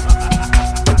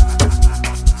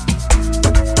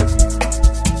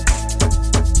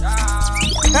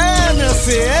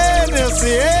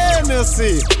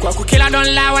 Hennessy. Kwaku killer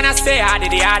don't lie when I say I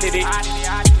did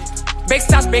it. Big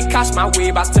stars, big cash my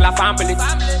way, but still I can't believe.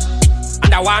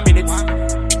 Under 1 minute,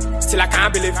 still I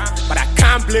can't believe. But I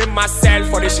can't blame myself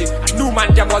for this shit. I knew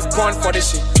man them was born for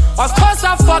this shit. Of course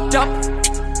I fucked up.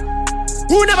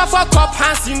 Who never fuck up?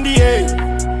 Hands in the air.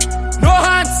 No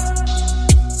hands.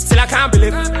 Still I can't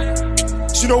believe.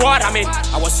 You know what I mean?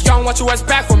 I was young, what you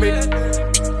expect from me?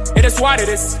 It is what it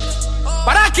is.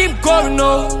 But I keep going,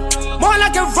 no. More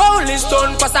like a rolling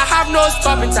stone, cause I have no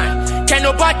stopping time. Can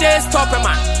nobody stop a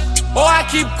man? Oh, I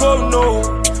keep going, no.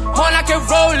 More like a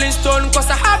rolling stone, cause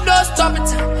I have no stopping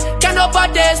time. Can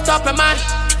nobody stop a man?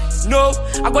 No,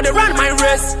 I'm gonna run my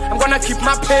race. I'm gonna keep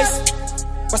my pace.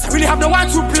 Cause I really have no one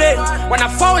to play. When I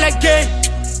fall again,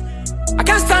 I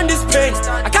can't stand this pain.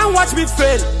 I can't watch me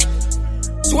fail.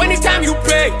 So anytime you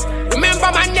pray, remember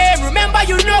my name, remember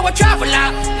you know a traveler.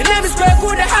 The name is Greg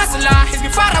Good, the hustler. He's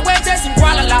been far away, just in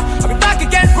Kuala. I'll be back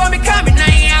again, from me coming,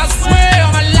 I swear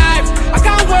on my life. I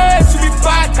can't wait to be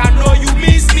back, I know you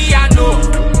miss me, I know.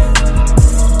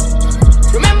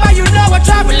 Remember you know a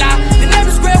traveler. The name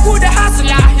is Greg Good, the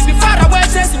hustler. He's been far away,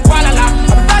 just in Kuala. I'll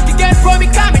be back again, from me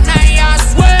coming, I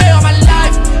swear on my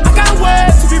life. I can't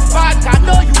wait to be back, I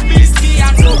know you miss me,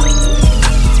 I know.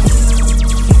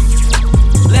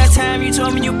 Last time you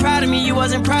told me you proud of me, you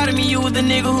wasn't proud of me, you was the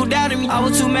nigga who doubted me. I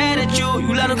was too mad at you,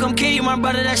 you let him come kill you, my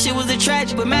brother, that shit was a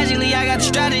tragedy. But magically I got the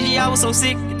strategy, I was so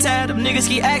sick and tired of niggas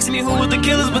keep asking me who was the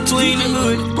killers between the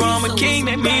hood. Bro, I'm a king,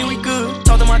 that mean we good.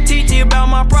 Talk to my TT about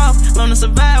my problems, learn to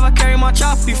survive, I carry my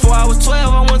chopper. Before I was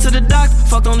 12, I went to the doctor,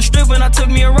 fucked on the strip and I took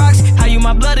me a rocks. How you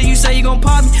my blood, you say you gon'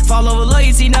 pop me? Fall over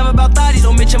loyalty, never about thotties.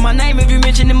 Don't mention my name if you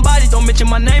mention them bodies. Don't mention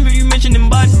my name if you mention them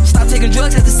bodies. Stop taking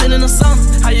drugs after sitting in the summer.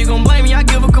 How you gon' blame me? I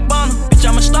give a cabana. Bitch,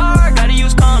 I'm a star, gotta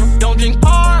use condom. Don't drink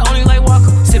hard, only like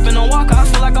Walker. Sippin' on Walker, I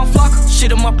feel like I'm Flocker.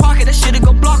 Shit in my pocket, that shit'll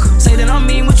go blocker. Say that I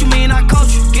mean what you mean, I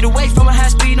coach you. Get away from a high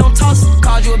speed, don't toss it.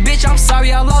 Called you a bitch, I'm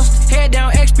sorry I lost it. Head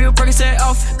down, X pill, Percocet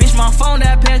off. Bitch, my phone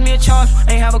that passed me a charge.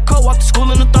 Ain't have a coat, walk to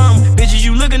school in the thermal. Bitches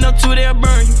you looking up to, they'll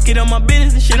burn you. Get on my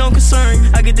business, this shit don't concern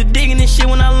you. I get to digging this shit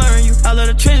when I learn you. I love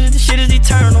the treasures, this shit is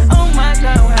eternal. Oh my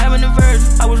God, I'm having a virgin.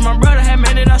 I wish my brother had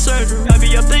made it out surgery. I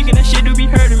be up thinking that shit do be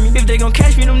hurting me. If they gon'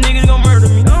 catch me, them niggas gon' murder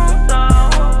me.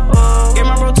 Get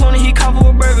my bro 20, he caught for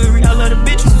a burglary. I love the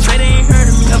bitches, say they ain't heard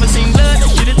of me. Never seen blood, that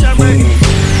shit is time burglary.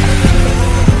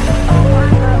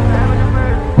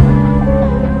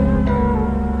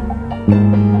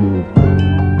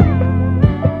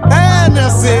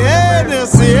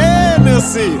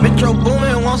 Hennessy. Metro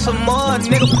Boomin, want some more,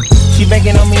 nigga. She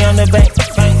banking on me on the bank.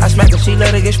 I smack her, she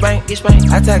let her get spanked.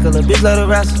 I tackle her, bitch, let her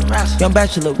wrestle. Young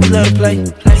bachelor, we love to play.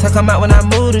 So come out when I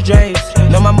move the drapes.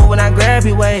 Know my move when I grab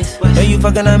your waist. Know you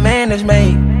fucking a man that's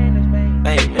made.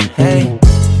 Hey,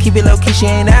 keep it low key, she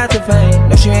ain't out to fame.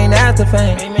 No, she ain't out to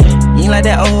fame. You ain't like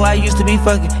that old I used to be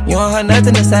fucking. You don't have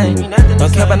nothing the same.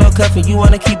 Don't care about no cuffing, you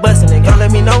wanna keep busting it. Don't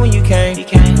let me know when you came.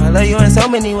 I love you in so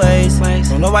many ways.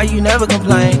 Don't know why you never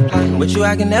complain. With you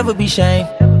I can never be shamed.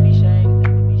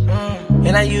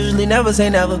 And I usually never say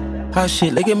never. Oh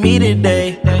shit, look at me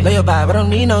today. Lay your vibe, I don't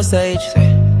need no sage.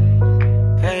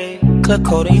 Club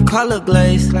cold and you call it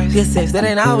glaze. Good sex, that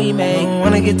ain't all we made.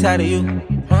 Wanna get tired of you.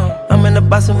 I'm in the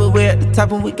box and we're at the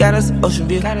top and we got us an ocean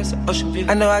view.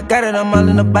 I know I got it, I'm all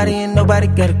in the body and nobody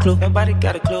got a clue.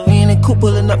 We in the coupe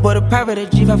pulling up, boy, the private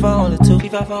at G5 on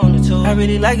the 2. I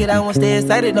really like it, I wanna stay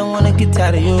excited, don't wanna get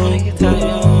tired of you.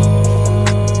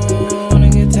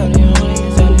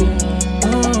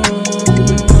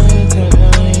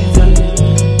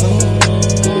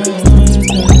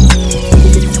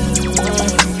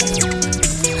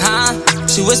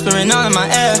 She whispering all in my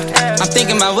ear. I'm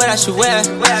thinking about what I should wear.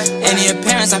 Any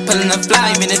appearance, I pulling up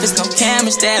fly, even if it's no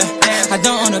cameras there. I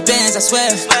don't own a Benz, I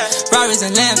swear. Ferraris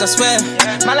and Lambs, I swear.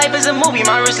 My life is a movie,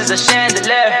 my wrist is a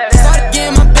chandelier. Started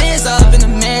getting my Benz up in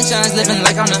the mansions, living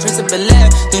like I'm the Prince of Bel-Air.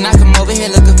 Do not come over here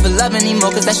looking for love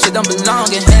anymore, cause that shit don't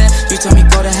belong in here. You told me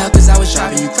go to hell cause I was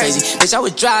driving you crazy. Bitch, I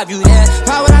would drive you there.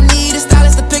 Why would I need a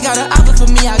stylist to pick out an outfit for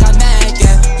me? I got mad,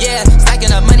 yeah.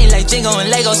 Stacking up money like Jingo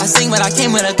and Legos. I sing when I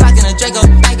came with a Glock and a Draco.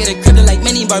 Back at the crib like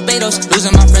mini Barbados.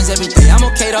 Losing my friends every day, I'm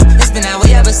okay though. It's been that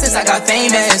way ever since I got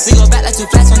famous. We go back like two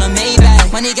flats on a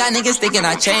Maybach. Money got niggas thinking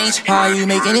I changed. How are you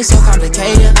making it so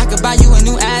complicated? I could buy you a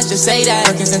new ass, just say that.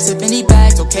 Perkins and Tiffany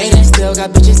bags, okay then. Still got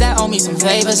bitches that owe me some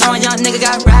favors. Knowing young nigga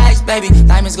got rags, baby.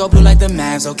 Diamonds go blue like the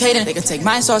Mavs, okay then. They can take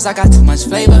my sauce, I got too much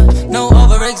flavor. No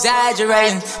over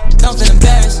exaggerating, don't feel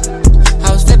embarrassed. I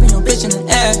was flipping your bitch in the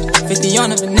air, 50 on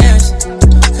the Veneers.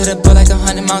 Could've put like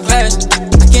 100 Montclairs.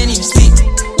 I can't even sleep,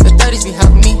 the 30s be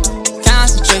helping me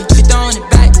concentrate. She throwing it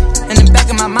back, in the back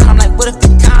of my mind I'm like, what if the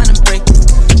condom break?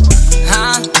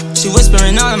 She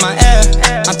whispering all in my ear.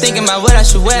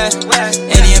 swear.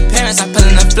 Any appearance, I'm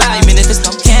pulling a fly, even if it's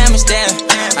no cameras there.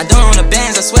 I don't own the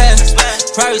bands, I swear.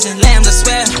 Ferraris and lambs, I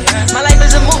swear. My life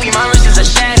is a movie, my wrist is a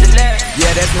chandelier.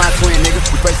 Yeah, that's my twin, nigga.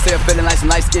 We first sell feeling like some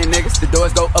light-skinned niggas. The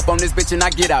doors go up on this bitch and I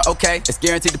get out, okay? It's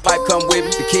guaranteed the pipe come with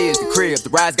me. The kids, the crib, the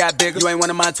rides got bigger. You ain't one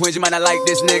of my twins, you might not like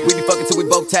this nigga. We be fucking till we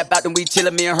both tap out, then we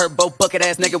chillin'. Me and her both bucket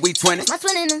ass nigga, we twinning. My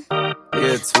twin in them.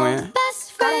 Yeah, twin.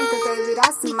 Best friend, baby,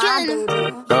 that's my baby.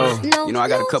 Oh, you know I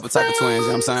got a couple type of twins,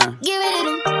 you know what I'm saying? Get rid of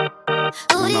them.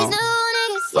 Who these new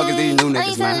niggas? Fuck is these new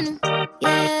niggas, man?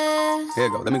 Yeah. Here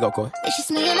you go, let me go, Coy. It's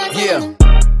just me and my Yeah.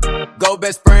 Go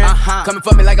best friend, coming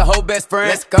for me like a whole best friend.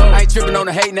 Let's go. I ain't tripping on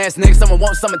the hating ass nigga. Someone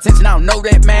wants some attention, I don't know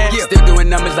that man. Yeah. Still doing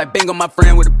numbers like bingo, my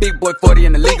friend with a big boy 40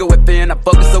 in the legal within. I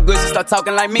focus so good, she start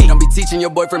talking like me. Don't be teaching your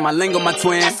boyfriend my lingo, my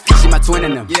twin. She my twin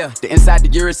in them. Yeah. The inside the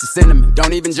Urus is cinnamon.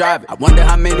 Don't even drive it. I wonder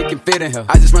how many can fit in her.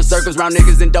 I just run circles round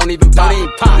niggas and don't even pop.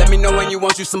 Let me know when you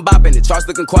want you some bopping. The charts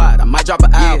looking quiet. I might drop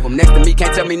an album. Next to me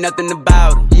can't tell me nothing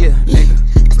about him. Yeah, nigga.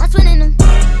 That's my twin in them.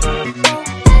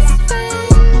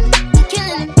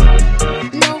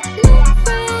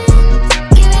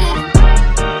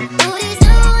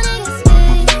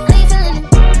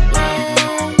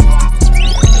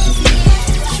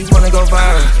 Go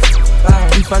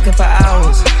viral. We fucking for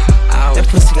hours. That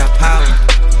pussy got power.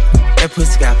 That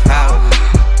pussy got power.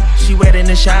 She wet in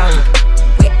the shower.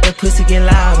 That pussy get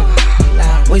louder.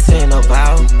 We saying no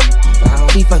vowel.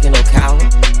 We fucking no cow.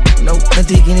 No, I'm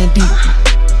digging in deep.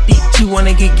 She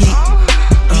wanna get geek.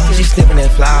 She sniffing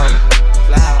that flower.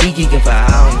 We geeking for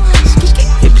hours.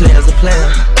 It players are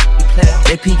players.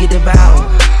 They peek at the bow.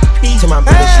 To my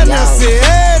brother, she out.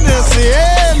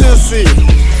 Hennessy.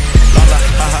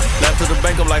 Left to the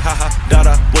bank, I'm like, haha,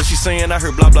 dada. What she saying, I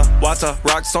heard blah blah. Wata,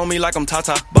 rocks on me like I'm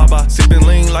Tata. Baba, sipping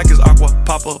lean like it's aqua.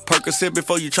 Papa, Percocet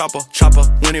before you chopper. Chopper,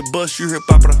 when it bust, you hear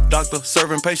papa. Doctor,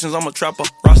 serving patients, I'm a trapper.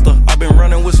 Rasta, I been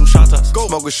running with some shotas.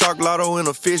 Smoke a shark lotto in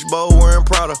a fishbowl, wearing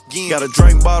Prada. Got a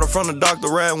drink bottle from the doctor,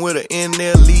 riding with an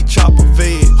NLE chopper.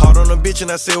 Fed, hard on a bitch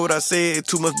and I said what I said.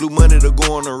 Too much blue money to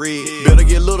go on the red. Better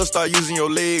get little, start using your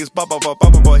legs. Pop, pop, pop,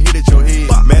 pop, pop, hit at your head.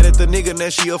 Mad at the nigga, now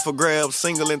she up for grabs.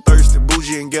 Single and thirsty,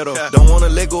 bougie and ghetto. Don't wanna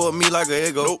let go of me like a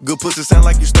ego. Good pussy sound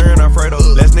like you stirring Alfredo.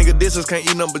 Last nigga disses can't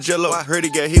eat nothing but jello. I heard he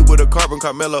got hit with a carbon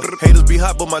Carmelo. Haters be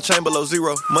hot, but my chain below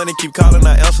zero. Money keep calling,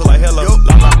 I answer like hello.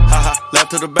 La la, ha ha.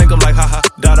 Left to the bank, I'm like haha,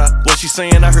 dada. What she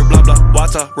saying, I heard blah blah.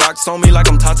 Wata, rocks on me like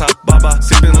I'm Tata. Baba,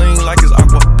 sipping lean like it's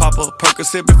aqua. Papa,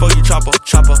 Percocet before you chopper.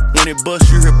 Chopper, when it bust,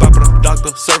 you hear papa.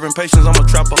 Doctor, serving patients, I'm a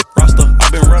trapper. Rasta, I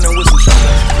been running with some shots.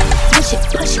 Push it,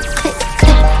 click,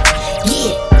 click.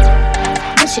 Yeah.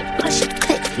 Push it,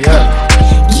 click. Yeah.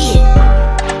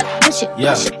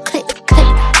 Yeah. Push it, click, click.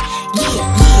 Yeah.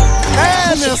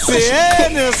 Hennessy.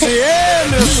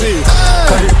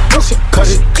 Push it,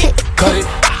 click, cut it.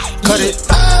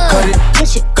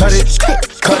 Push it, cut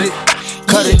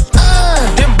it.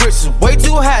 Them bricks is way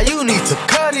too high, you need to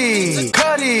cut it.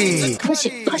 Push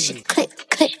it, click.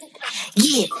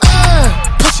 Yeah.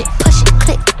 Push it,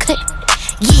 click, click.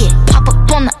 Yeah. Pop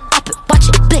up on the op it, watch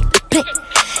it blick.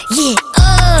 Yeah.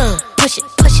 Push it,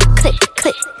 click,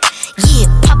 click. Yeah.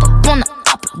 Pop up on the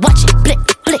op it, watch it blick.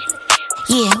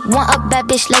 Yeah. Want a bad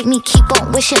bitch like me, keep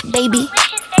on wishing, baby.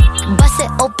 Bust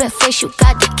it open first, you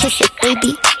got to kiss it,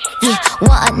 baby. Yeah,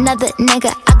 want another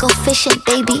nigga, I go fishing,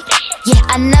 baby. Yeah,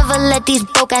 I never let these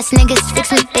broke ass niggas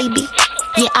fix me, baby.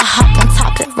 Yeah, I hop on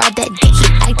top and ride that dick, he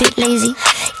acted lazy.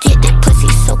 Get that pussy,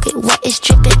 soak it wet, it's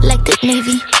dripping like the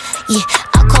Navy. Yeah,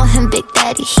 I call him Big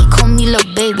Daddy, he call me Lil'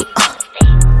 Baby.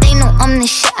 They know I'm the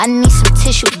shit, I need some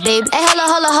tissue, baby. Hey, holla,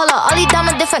 all these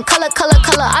diamonds different color.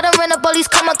 I done ran up all these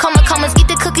commas. Eat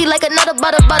the cookie like another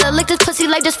butter. Lick this pussy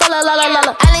like just fella, la. I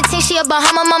didn't think she about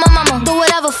mama. Do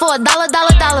whatever for $1.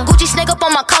 Gucci snake up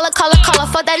on my collar.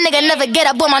 Fuck that nigga, never get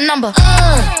up with my number.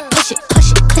 Push it,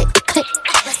 click.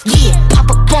 Yeah, pop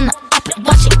up on the op it,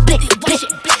 watch it blick.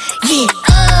 Yeah,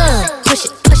 push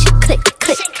it, click.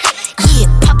 Yeah,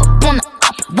 pop up on the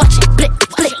op it, watch it blick.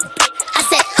 I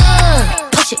said,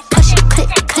 push it, click.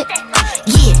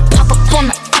 Yeah, pop up on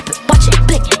the op it, watch it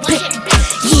blick.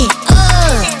 Yeah,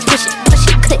 push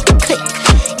it, click.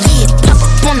 Yeah, pop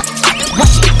up on the op it,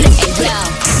 watch it blick.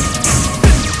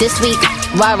 This week,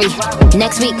 Rari.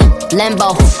 Next week,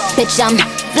 Lambo. Bitch, I'm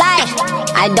fly.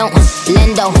 I don't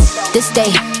lendo. This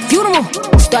day, funeral.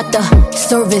 Start the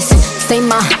service. Say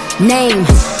my name.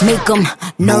 Make them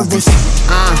nervous.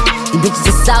 You bitches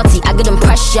are salty. I get them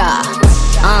pressure.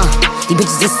 You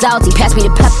bitches are salty. Pass me the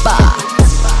pepper.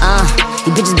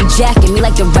 You bitches be jacking me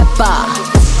like the rapper.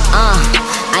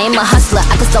 I am a hustler.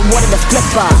 I can sell water to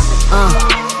flipper.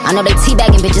 I know they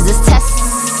teabagging bitches is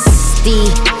testy.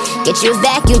 Get you a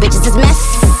vacuum, bitches is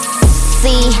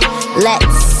messy.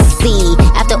 Let's see.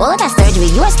 After all of that surgery,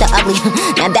 you are still ugly.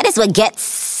 Now that is what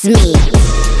gets me.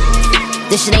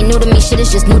 This shit ain't new to me, shit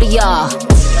is just new to y'all.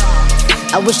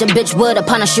 I wish a bitch would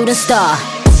upon a shooting star.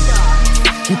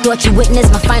 You thought you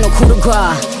witnessed my final coup de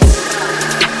grace.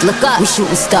 Look up, we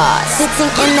shooting stars. Sitting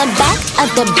in the back of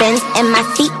the Benz and my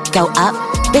feet go up.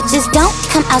 Bitches don't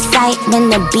come outside when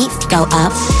the beats go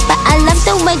up. But I love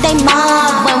the way they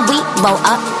mob when we roll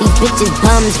up. These bitches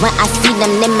bums, when I see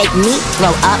them, they make me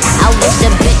throw up. I wish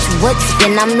a bitch would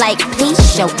spin, I'm like, please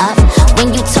show up.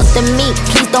 When you talk to me,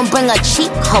 please don't bring a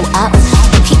cheap hoe up.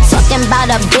 You keep talking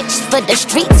about a bitch for the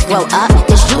streets, grow up.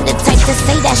 Cause you the type to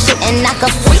say that shit and knock a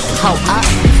freak hoe up.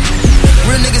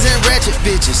 Real niggas and ratchet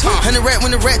bitches. 100 rat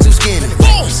when the rat too skinny.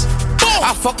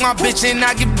 I fuck my bitch and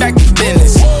I get back to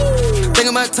business.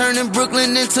 Thinking about turning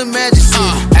Brooklyn into Magic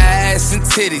City. Ass and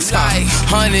titties, like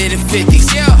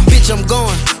 150s. Yeah. Bitch, I'm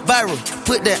going viral.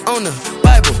 Put that on the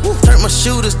Bible. Turn my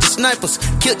shooters to snipers.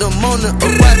 Killed them on the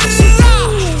arrival.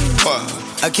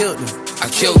 I killed them. I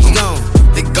killed them. Gone.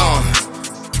 They gone.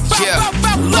 Yeah.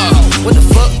 What the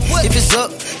fuck? If it's up,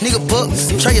 nigga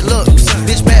bucks. Try your luck.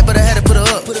 Bitch bad, but I had to put her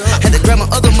up. Had to grab my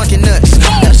other monkey nuts.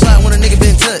 Gotta slide when a nigga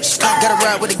been touched. Gotta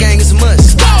ride with the gang, it's a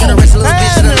must. Gotta rest a little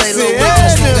bitch and I lay low weight.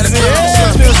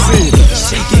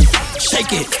 Shake it,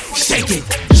 shake it, shake it,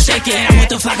 shake it. I'm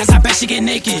with the flockers, I bet she get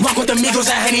naked. Walk with the Migos,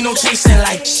 I ain't no chasing.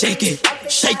 Like, shake it,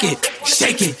 shake it,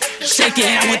 shake it, shake it.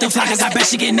 I'm with the flockers, I bet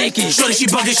she get naked. Shorty, she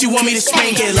bugging, she want me to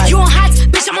spank it. Like, you on hot,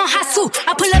 bitch, I'm on hot too.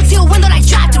 I pull up to your window like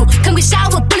drive through. Come get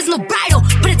showered with bullets, no bridle.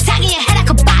 Put a tag in your head, I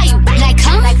could buy you. Like,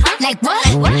 huh? Like what?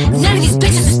 None of these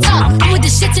bitches is tough. I'm with the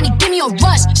shit till they give me a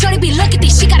rush. Shorty be looking at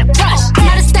this, she got a crush. I'm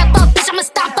not a step up, bitch, I'ma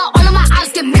stop out. All of my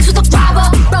eyes get mixed with the robber.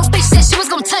 Bro, bitch said she was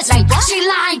gon' touch. Like, she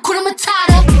lying, Kuna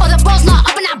Matata. All the bros not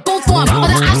up and I boom for 'em. All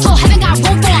the eyes so heaven got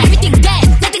room for 'em. Everything dead,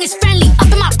 nothing is friendly. Up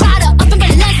in my Prada, up in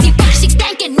Balenciaga. But she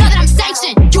thinking, know that I'm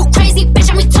sanctioned. You crazy, bitch,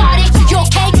 I'm retarded. You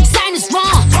okay? Sign is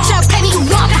wrong. Should've played me, you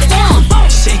know I'm perform.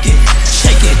 shake it,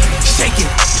 shake it, shake it,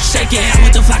 shake it. I'm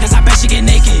with the flockers, I bet she get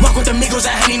naked. Walk with the Migos,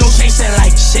 I ain't no chasing.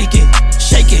 Like, shake it,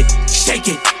 shake it, shake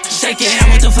it, shake it. I'm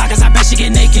with the flockers, I bet she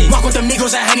get naked. Walk with the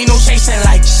Migos, I ain't no chasing.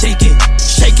 Like, shake it,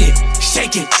 shake it,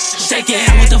 shake it, shake it.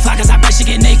 I'm with the flockers, I bet she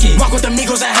get naked. Walk with the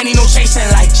Migos, I ain't no chasing.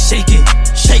 Like, shake it,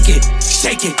 shake it,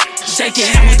 shake it, shake it.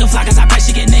 I'm with the flockers, I bet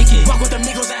she get naked. Walk with the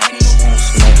Migos, I ain't no.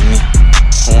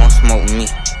 Who won't smoke with me?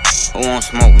 Who won't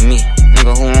smoke with me?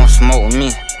 Nigga, who won't smoke with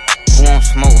me? Who won't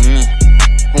smoke with me?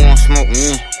 Who won't smoke with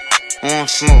me? Who won't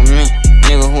smoke with me?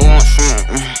 Nigga, who won't smoke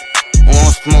with me? Who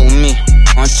won't smoke with me?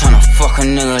 I'm tryna fuck a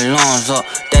nigga lungs up.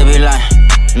 They be like,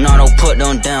 no, don't put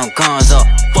them damn guns up.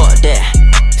 Fuck that.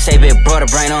 Say big brother,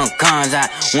 bring them guns out.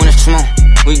 When it's smoke,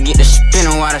 we get the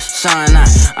spinning while the sun out.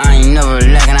 I ain't never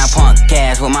lacking, I pump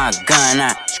gas with my gun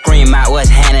out. Scream out what's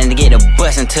happening to get the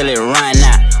bus until it run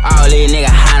out. All these niggas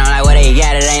hiding like what they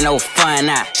got, it ain't no fun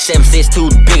out. 7'6" too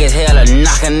big as hell to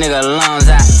knock a nigga lungs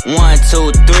out. 1,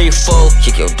 2, 3, 4,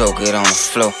 kick your dope, get on the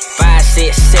floor. 5,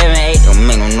 6, 7, 8, don't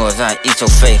make no noise, I'll eat your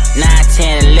face. 9,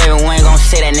 10, 11, we ain't gon'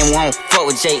 say that, then we won't fuck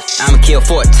with Jake. I'ma kill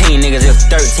 14 niggas if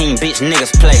 13 bitch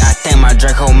niggas play. I think my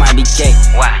Draco might be gay.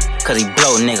 Why? Cause he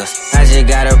blow niggas. I just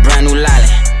got a brand new lolly.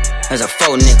 There's a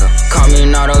faux nigga. Call me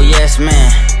an auto yes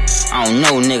man. I don't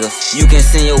know niggas. You can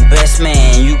send your best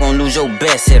man, you gon' lose your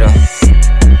best hitter.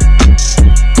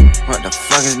 What the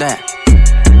fuck is that?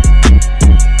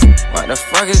 What the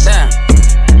fuck is that?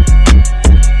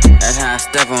 That's how I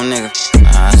step on niggas.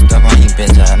 I step on you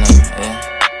bitch ass nigga, yeah.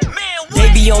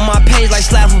 They be on my page like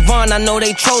Slav Vaughn, I know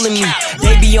they trolling me.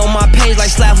 They be on my page like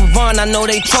Slav Vaughn, I know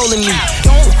they trolling me.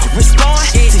 Don't respond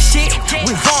to shit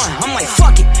with Vaughn. I'm like,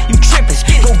 fuck it, you trippin'.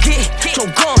 Go get your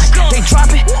gun. They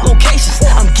dropping locations,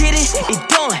 I'm getting it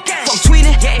done. Fuck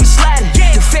tweeting, we sliding.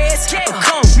 The feds are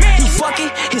come. He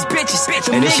fucking his bitches.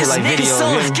 The niggas, like video,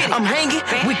 I'm hanging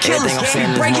with killers. We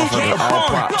breaking a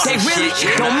bond. They really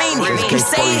don't mean it. He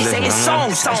say it in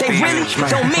songs. They really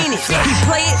don't mean it. He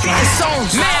play it in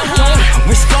songs. Man, don't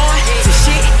respond to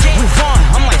shit with Vaughn.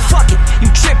 I'm like, fuck it, you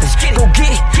trippin'. Go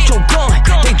get your gun.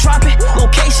 They dropping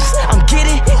locations, I'm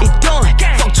getting it done.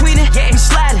 Fuck tweeting, we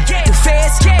sliding. The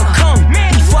feds are come.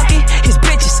 He fucking his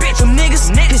bitches. Them niggas,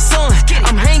 his son.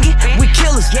 I'm hanging with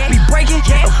killers. We breaking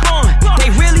a bond. They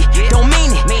really don't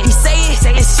mean it. He say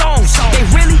it in songs. They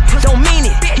really don't mean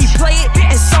it. He play it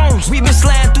in songs. We been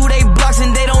sliding through they blocks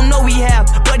and they don't know we have.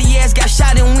 Bloody ass got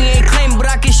shot and we ain't claiming, but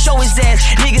I can show his ass.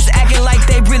 Niggas acting like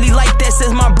they really like that,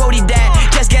 says my Brody dad.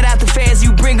 Just get out the feds,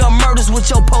 you bring up murders with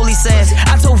your police ass.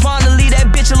 I told Vaughn to leave that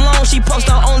bitch alone, she post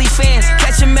on OnlyFans.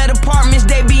 Catch him at apartments,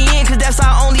 they be in, cause that's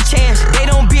our only chance. They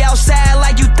don't be outside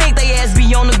like you think they ass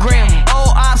be on the gram.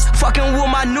 Old ops, fucking with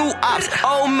my new ops.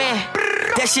 Oh man,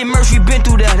 that shit merch, we been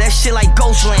through that shit like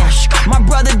Ghostland. My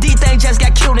brother D-Thing just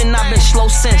got killed and I've been slow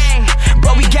since.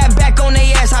 But we got back on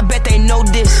their ass, I bet they know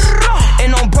this.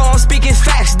 And on bro, I'm speaking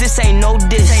facts, this ain't no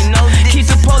diss.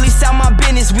 Keep the police out my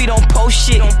business, we don't post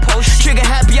shit. Trigger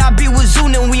happy, I be with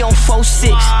Zoom and we on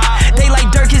 4-6. They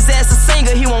like Dirk, his ass a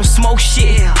singer, he won't smoke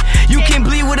shit. You can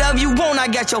bleed whatever you want,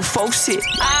 I got your folks hit.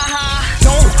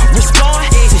 Don't respond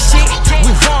to shit,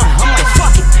 we run. I'm like,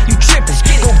 fuck it, you trippin',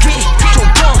 go get it, your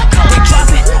gun. They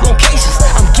dropping locations,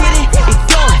 I'm getting it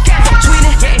done. I'm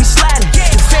tweeting, we sliding,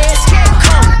 the feds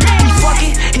come. We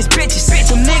fucking his bitches,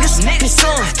 some niggas, his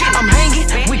sons. I'm hanging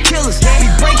with killers, we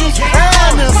breaking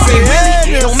Hennessy,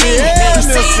 they don't mean it.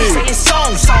 He saying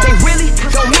songs, they really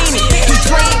don't mean it. He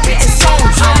playing in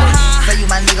songs. Tell you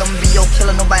my nigga, I'ma be your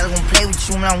killer. Nobody gon' play with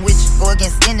you when I'm with you. Go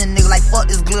against any nigga like fuck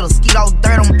this glitter. Skeet all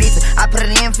dirt on bitches. I put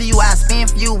it in for you, I spin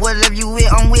for you. Whatever you with,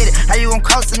 I'm with it. How you gon'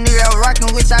 cost a nigga out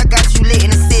rockin' with you? I got you lit in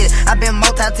the city. I been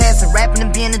multitasking, rapping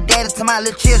and being the daddy to my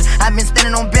little children. I been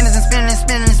spending on business and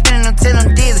spending until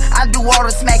I'm dizzy. I do all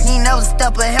the smack, you ain't never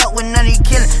step or help with none of you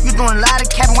killing. You doing a lot of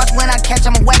capping, watch when I catch,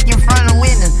 I'ma whack you in front of the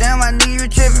witness. Damn, I knew you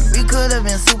were tripping. We could've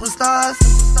been superstars.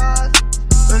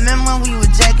 Remember when we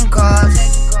were jacking cars?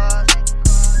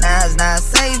 Now it's not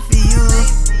safe for you.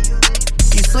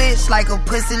 You switch like a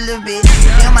pussy little bitch.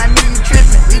 Damn, I knew you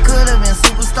tripping. We could've been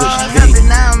superstars. Happy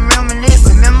now I'm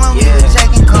reminiscing. Remember we were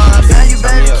checking cars. Now you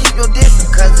better keep your distance,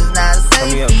 cause it's not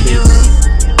safe for you.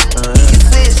 You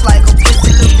switch like a pussy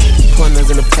little bitch. Pointers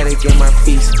in the paddock in my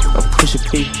piece. I'm pushing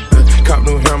P. Cop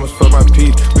new hammers for my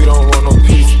piece. We don't want no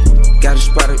peace. Got a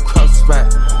spot across the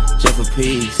spot, just for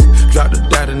peace. Drop the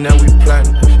data, now we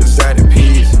plotting exotic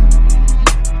peas.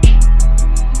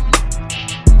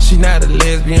 She not a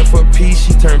lesbian for peace,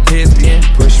 she turned lesbian.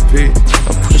 Push P,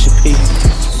 I'm pushing P.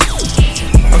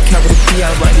 I'm capital P, I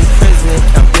write the president,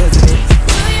 I'm president.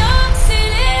 New York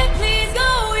City, please go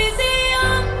easy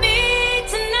on me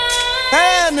tonight.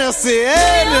 Hennessy,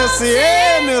 Hennessy,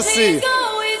 Hennessy. Please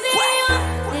go easy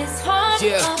on this heart of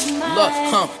mine.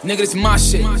 Look, nigga, this my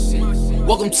shit.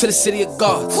 Welcome to the city of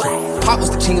gods. Pop was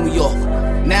the king of New York.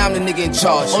 Now I'm the nigga in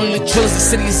charge. Only the drillers, the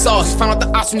city is ours. Find out the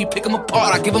ops when you pick them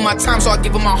apart. I give them my time, so I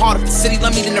give them my heart. If the city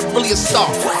love me, then they're really a star.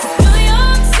 New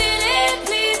York City,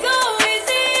 please go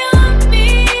easy on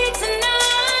me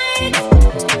tonight.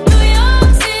 New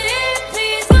York City,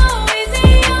 please go easy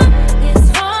on this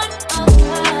heart of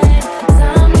mine. 'Cause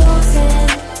I'm losing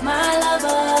my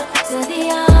lover to the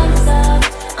arms of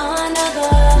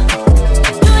another.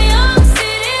 New York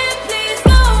City, please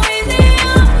go easy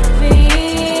on me.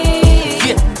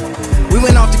 We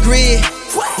went off the grid.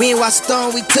 We ain't watched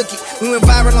Stone, we took it. We went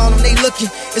viral on them, they looking.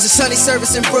 It's a Sunday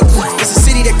service in Brooklyn. It's a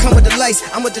city that come with the lights.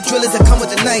 I'm with the drillers that come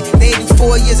with the night. They ain't do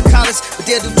 4 years of college, but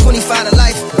they'll do 25 to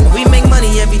life. We make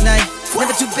money every night.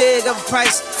 Never too big of a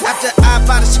price. After I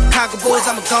buy the Chicago Bulls,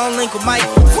 I'ma go and link with Mike.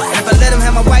 And if I let him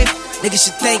have my wife, niggas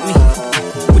should thank me.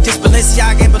 With this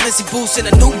Balenciaga and Balenci boots and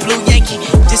a new blue Yankee.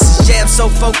 This is jab so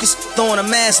focused, throwing a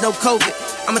mask, no COVID.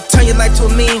 I'ma turn your life to a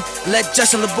meme, let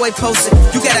Justin LeBoy post it.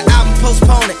 You got an album,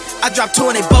 postpone it. I dropped 2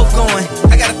 and they both going.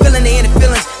 I got a feeling they in the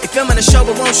feelings. They filming the show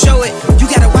but won't show it. You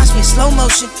gotta watch me in slow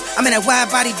motion. I'm in that wide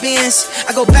body Benz.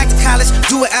 I go back to college,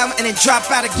 do an album and then drop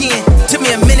out again. Took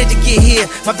me a minute to get here.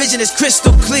 My vision is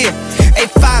crystal clear. Hey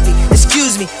Fabi,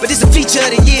 excuse me, but this a feature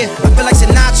of the year. I feel like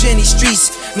Sinatra in these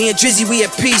streets. Me and Drizzy, we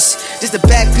at peace. Just a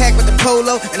backpack with the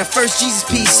polo and a first Jesus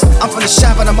piece. I'm from the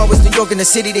shop, but I'm always New York in the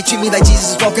city. They treat me like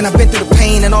Jesus is walking. I've been through the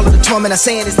pain and all of the torment. I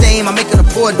saying his name, I make it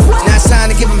important. Now it's time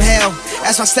to give him hell.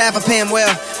 Ask my staff, I pay him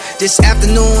well. This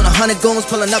afternoon, 100 goons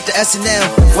pulling up to SNL.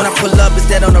 When I pull up, it's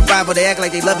dead on arrival. They act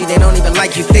like they love you, they don't even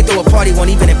like you. They throw a party, won't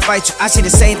even invite you. I seen the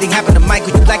same thing happen to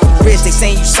Michael. You black and rich, they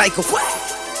saying you psycho.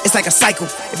 It's like a cycle.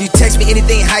 If you text me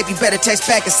anything hype, you better text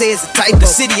back and say it's a typo. The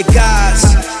city of gods,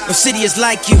 no city is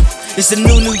like you. It's the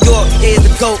new New York, yeah, the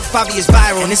GOAT. Fabi is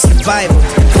viral, and this is the Bible.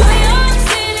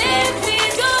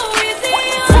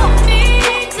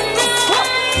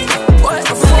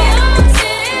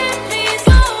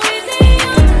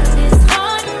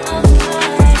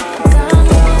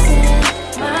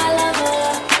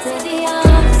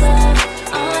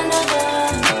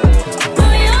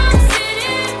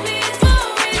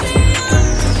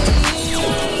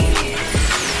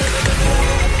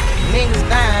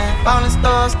 Falling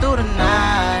stars through the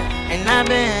night, and I've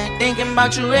been thinking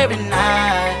about you every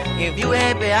night. If you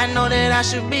happy, I know that I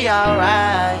should be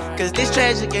alright. Cause this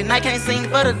tragic and I can't seem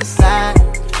for to decide.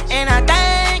 And I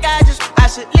think I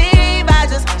should leave.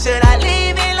 Should I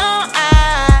leave it alone?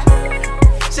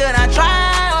 Should I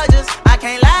try or I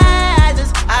can't lie.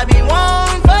 I be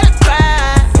wanting for the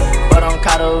cry. But I'm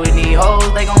caught up with these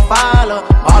hoes, they gon' follow.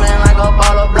 Ballin' like a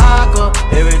baller blocker.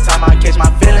 Every time I catch my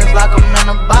feelings like a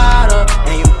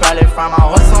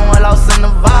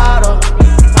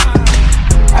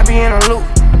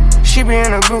She be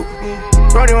in a group.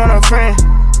 Brody want a friend.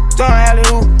 Throwing alley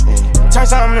hoop. Turn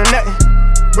something to nothing.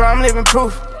 Bro, I'm living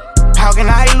proof. How can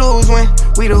I lose when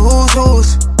we the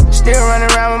who's? Still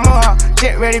running around with Mohawk,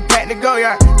 jet ready, packed to go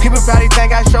yard. People probably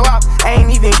think I show up, I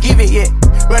ain't even give it yet.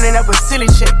 Running up a silly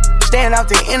shit, staying off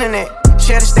the internet.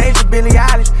 Share the stage with Billie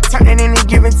Eilish, turn it any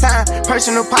given time.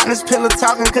 Personal partners, pillow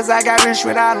talking, cause I got rich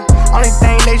without them. Only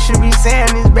thing they should be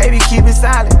saying is, baby, keep it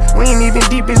silent. We ain't even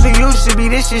deep as we used to be,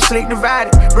 this shit slick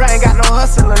divided. Bro ain't got no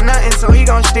hustle or nothing, so he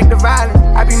gon' stick to violence.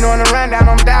 I be knowing the rundown,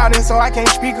 I'm doubting, so I can't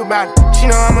speak about it. She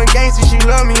know I'm a gangster, she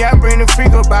love me, I bring the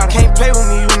freak about it. Can't play with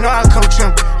me, you know I coach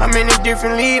him. I'm in a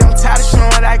different league, I'm tired of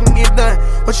showing what I can get done.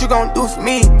 What you gon' do for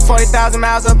me? 40,000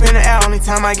 miles up in the air, only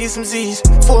time I get some Z's.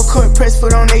 Full court press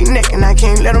foot on they neck, and I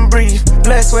can't let them breathe.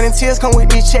 Blood, sweat, and tears come with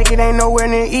this check, it ain't nowhere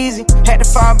near easy. Had to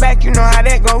fall back, you know how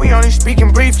that go, we only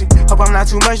speaking briefly. Hope I'm not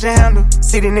too much to handle.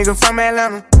 City nigga from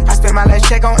Atlanta, I spent my last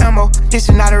check on ammo. This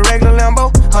is not a regular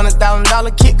Lambo.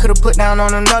 $100,000 kit, could've put down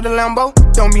on another Lambo.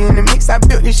 Don't be in the mix, I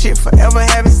built this shit forever,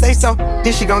 having say so.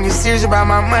 This shit gon' get serious about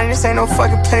my money, this ain't no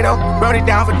fucking play though. Wrote it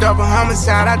down for double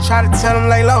homicide, I try to tell him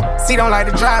lay low. C don't like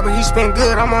to drive, but he spent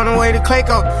good, I'm on the way to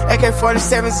Clayco.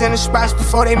 AK-47s in the spots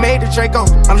before they made the Draco.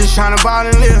 I'm just trying to ball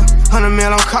and live. 100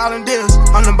 mil, I'm calling deals.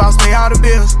 I'm the boss, pay all the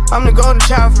bills. I'm the golden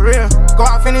child for real. Go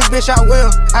off in this bitch, I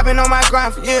will. I've been on my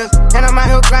grind for years, and I'm out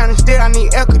here grinding still. I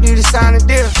need equity to sign a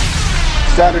deal.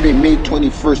 Saturday, May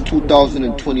 21st,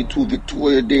 2022,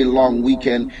 Victoria Day long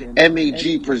weekend.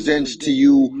 MAG presents to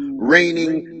you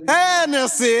Reigning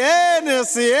Hennessy,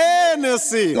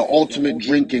 the ultimate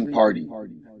drinking party.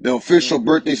 The official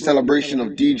birthday celebration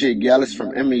of DJ Gallis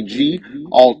from MAG,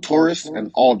 all Taurus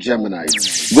and all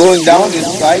Geminis. Going down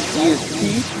inside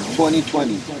ESP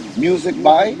 2020. Music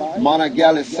by Mana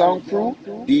Gallis Sound Crew,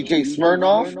 DJ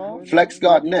Smirnoff, Flex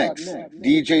Got Next,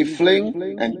 DJ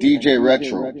Fling, and DJ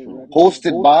Retro.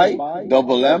 Hosted by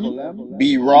Double M,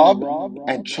 B Rob,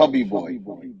 and Chubby Boy.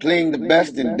 Playing the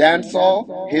best in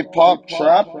dancehall, hip-hop,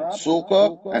 trap,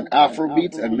 soca, and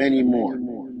Afrobeats, and many more.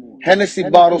 Hennessy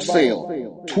bottle sale,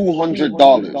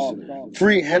 $200.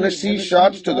 Free Hennessy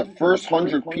shots to the first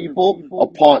 100 people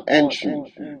upon entry.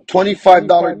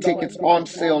 $25 tickets on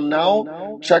sale now.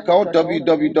 Check out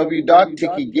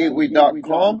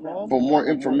www.ticketgateway.com for more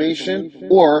information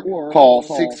or call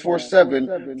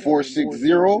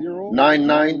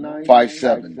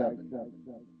 647-460-9957.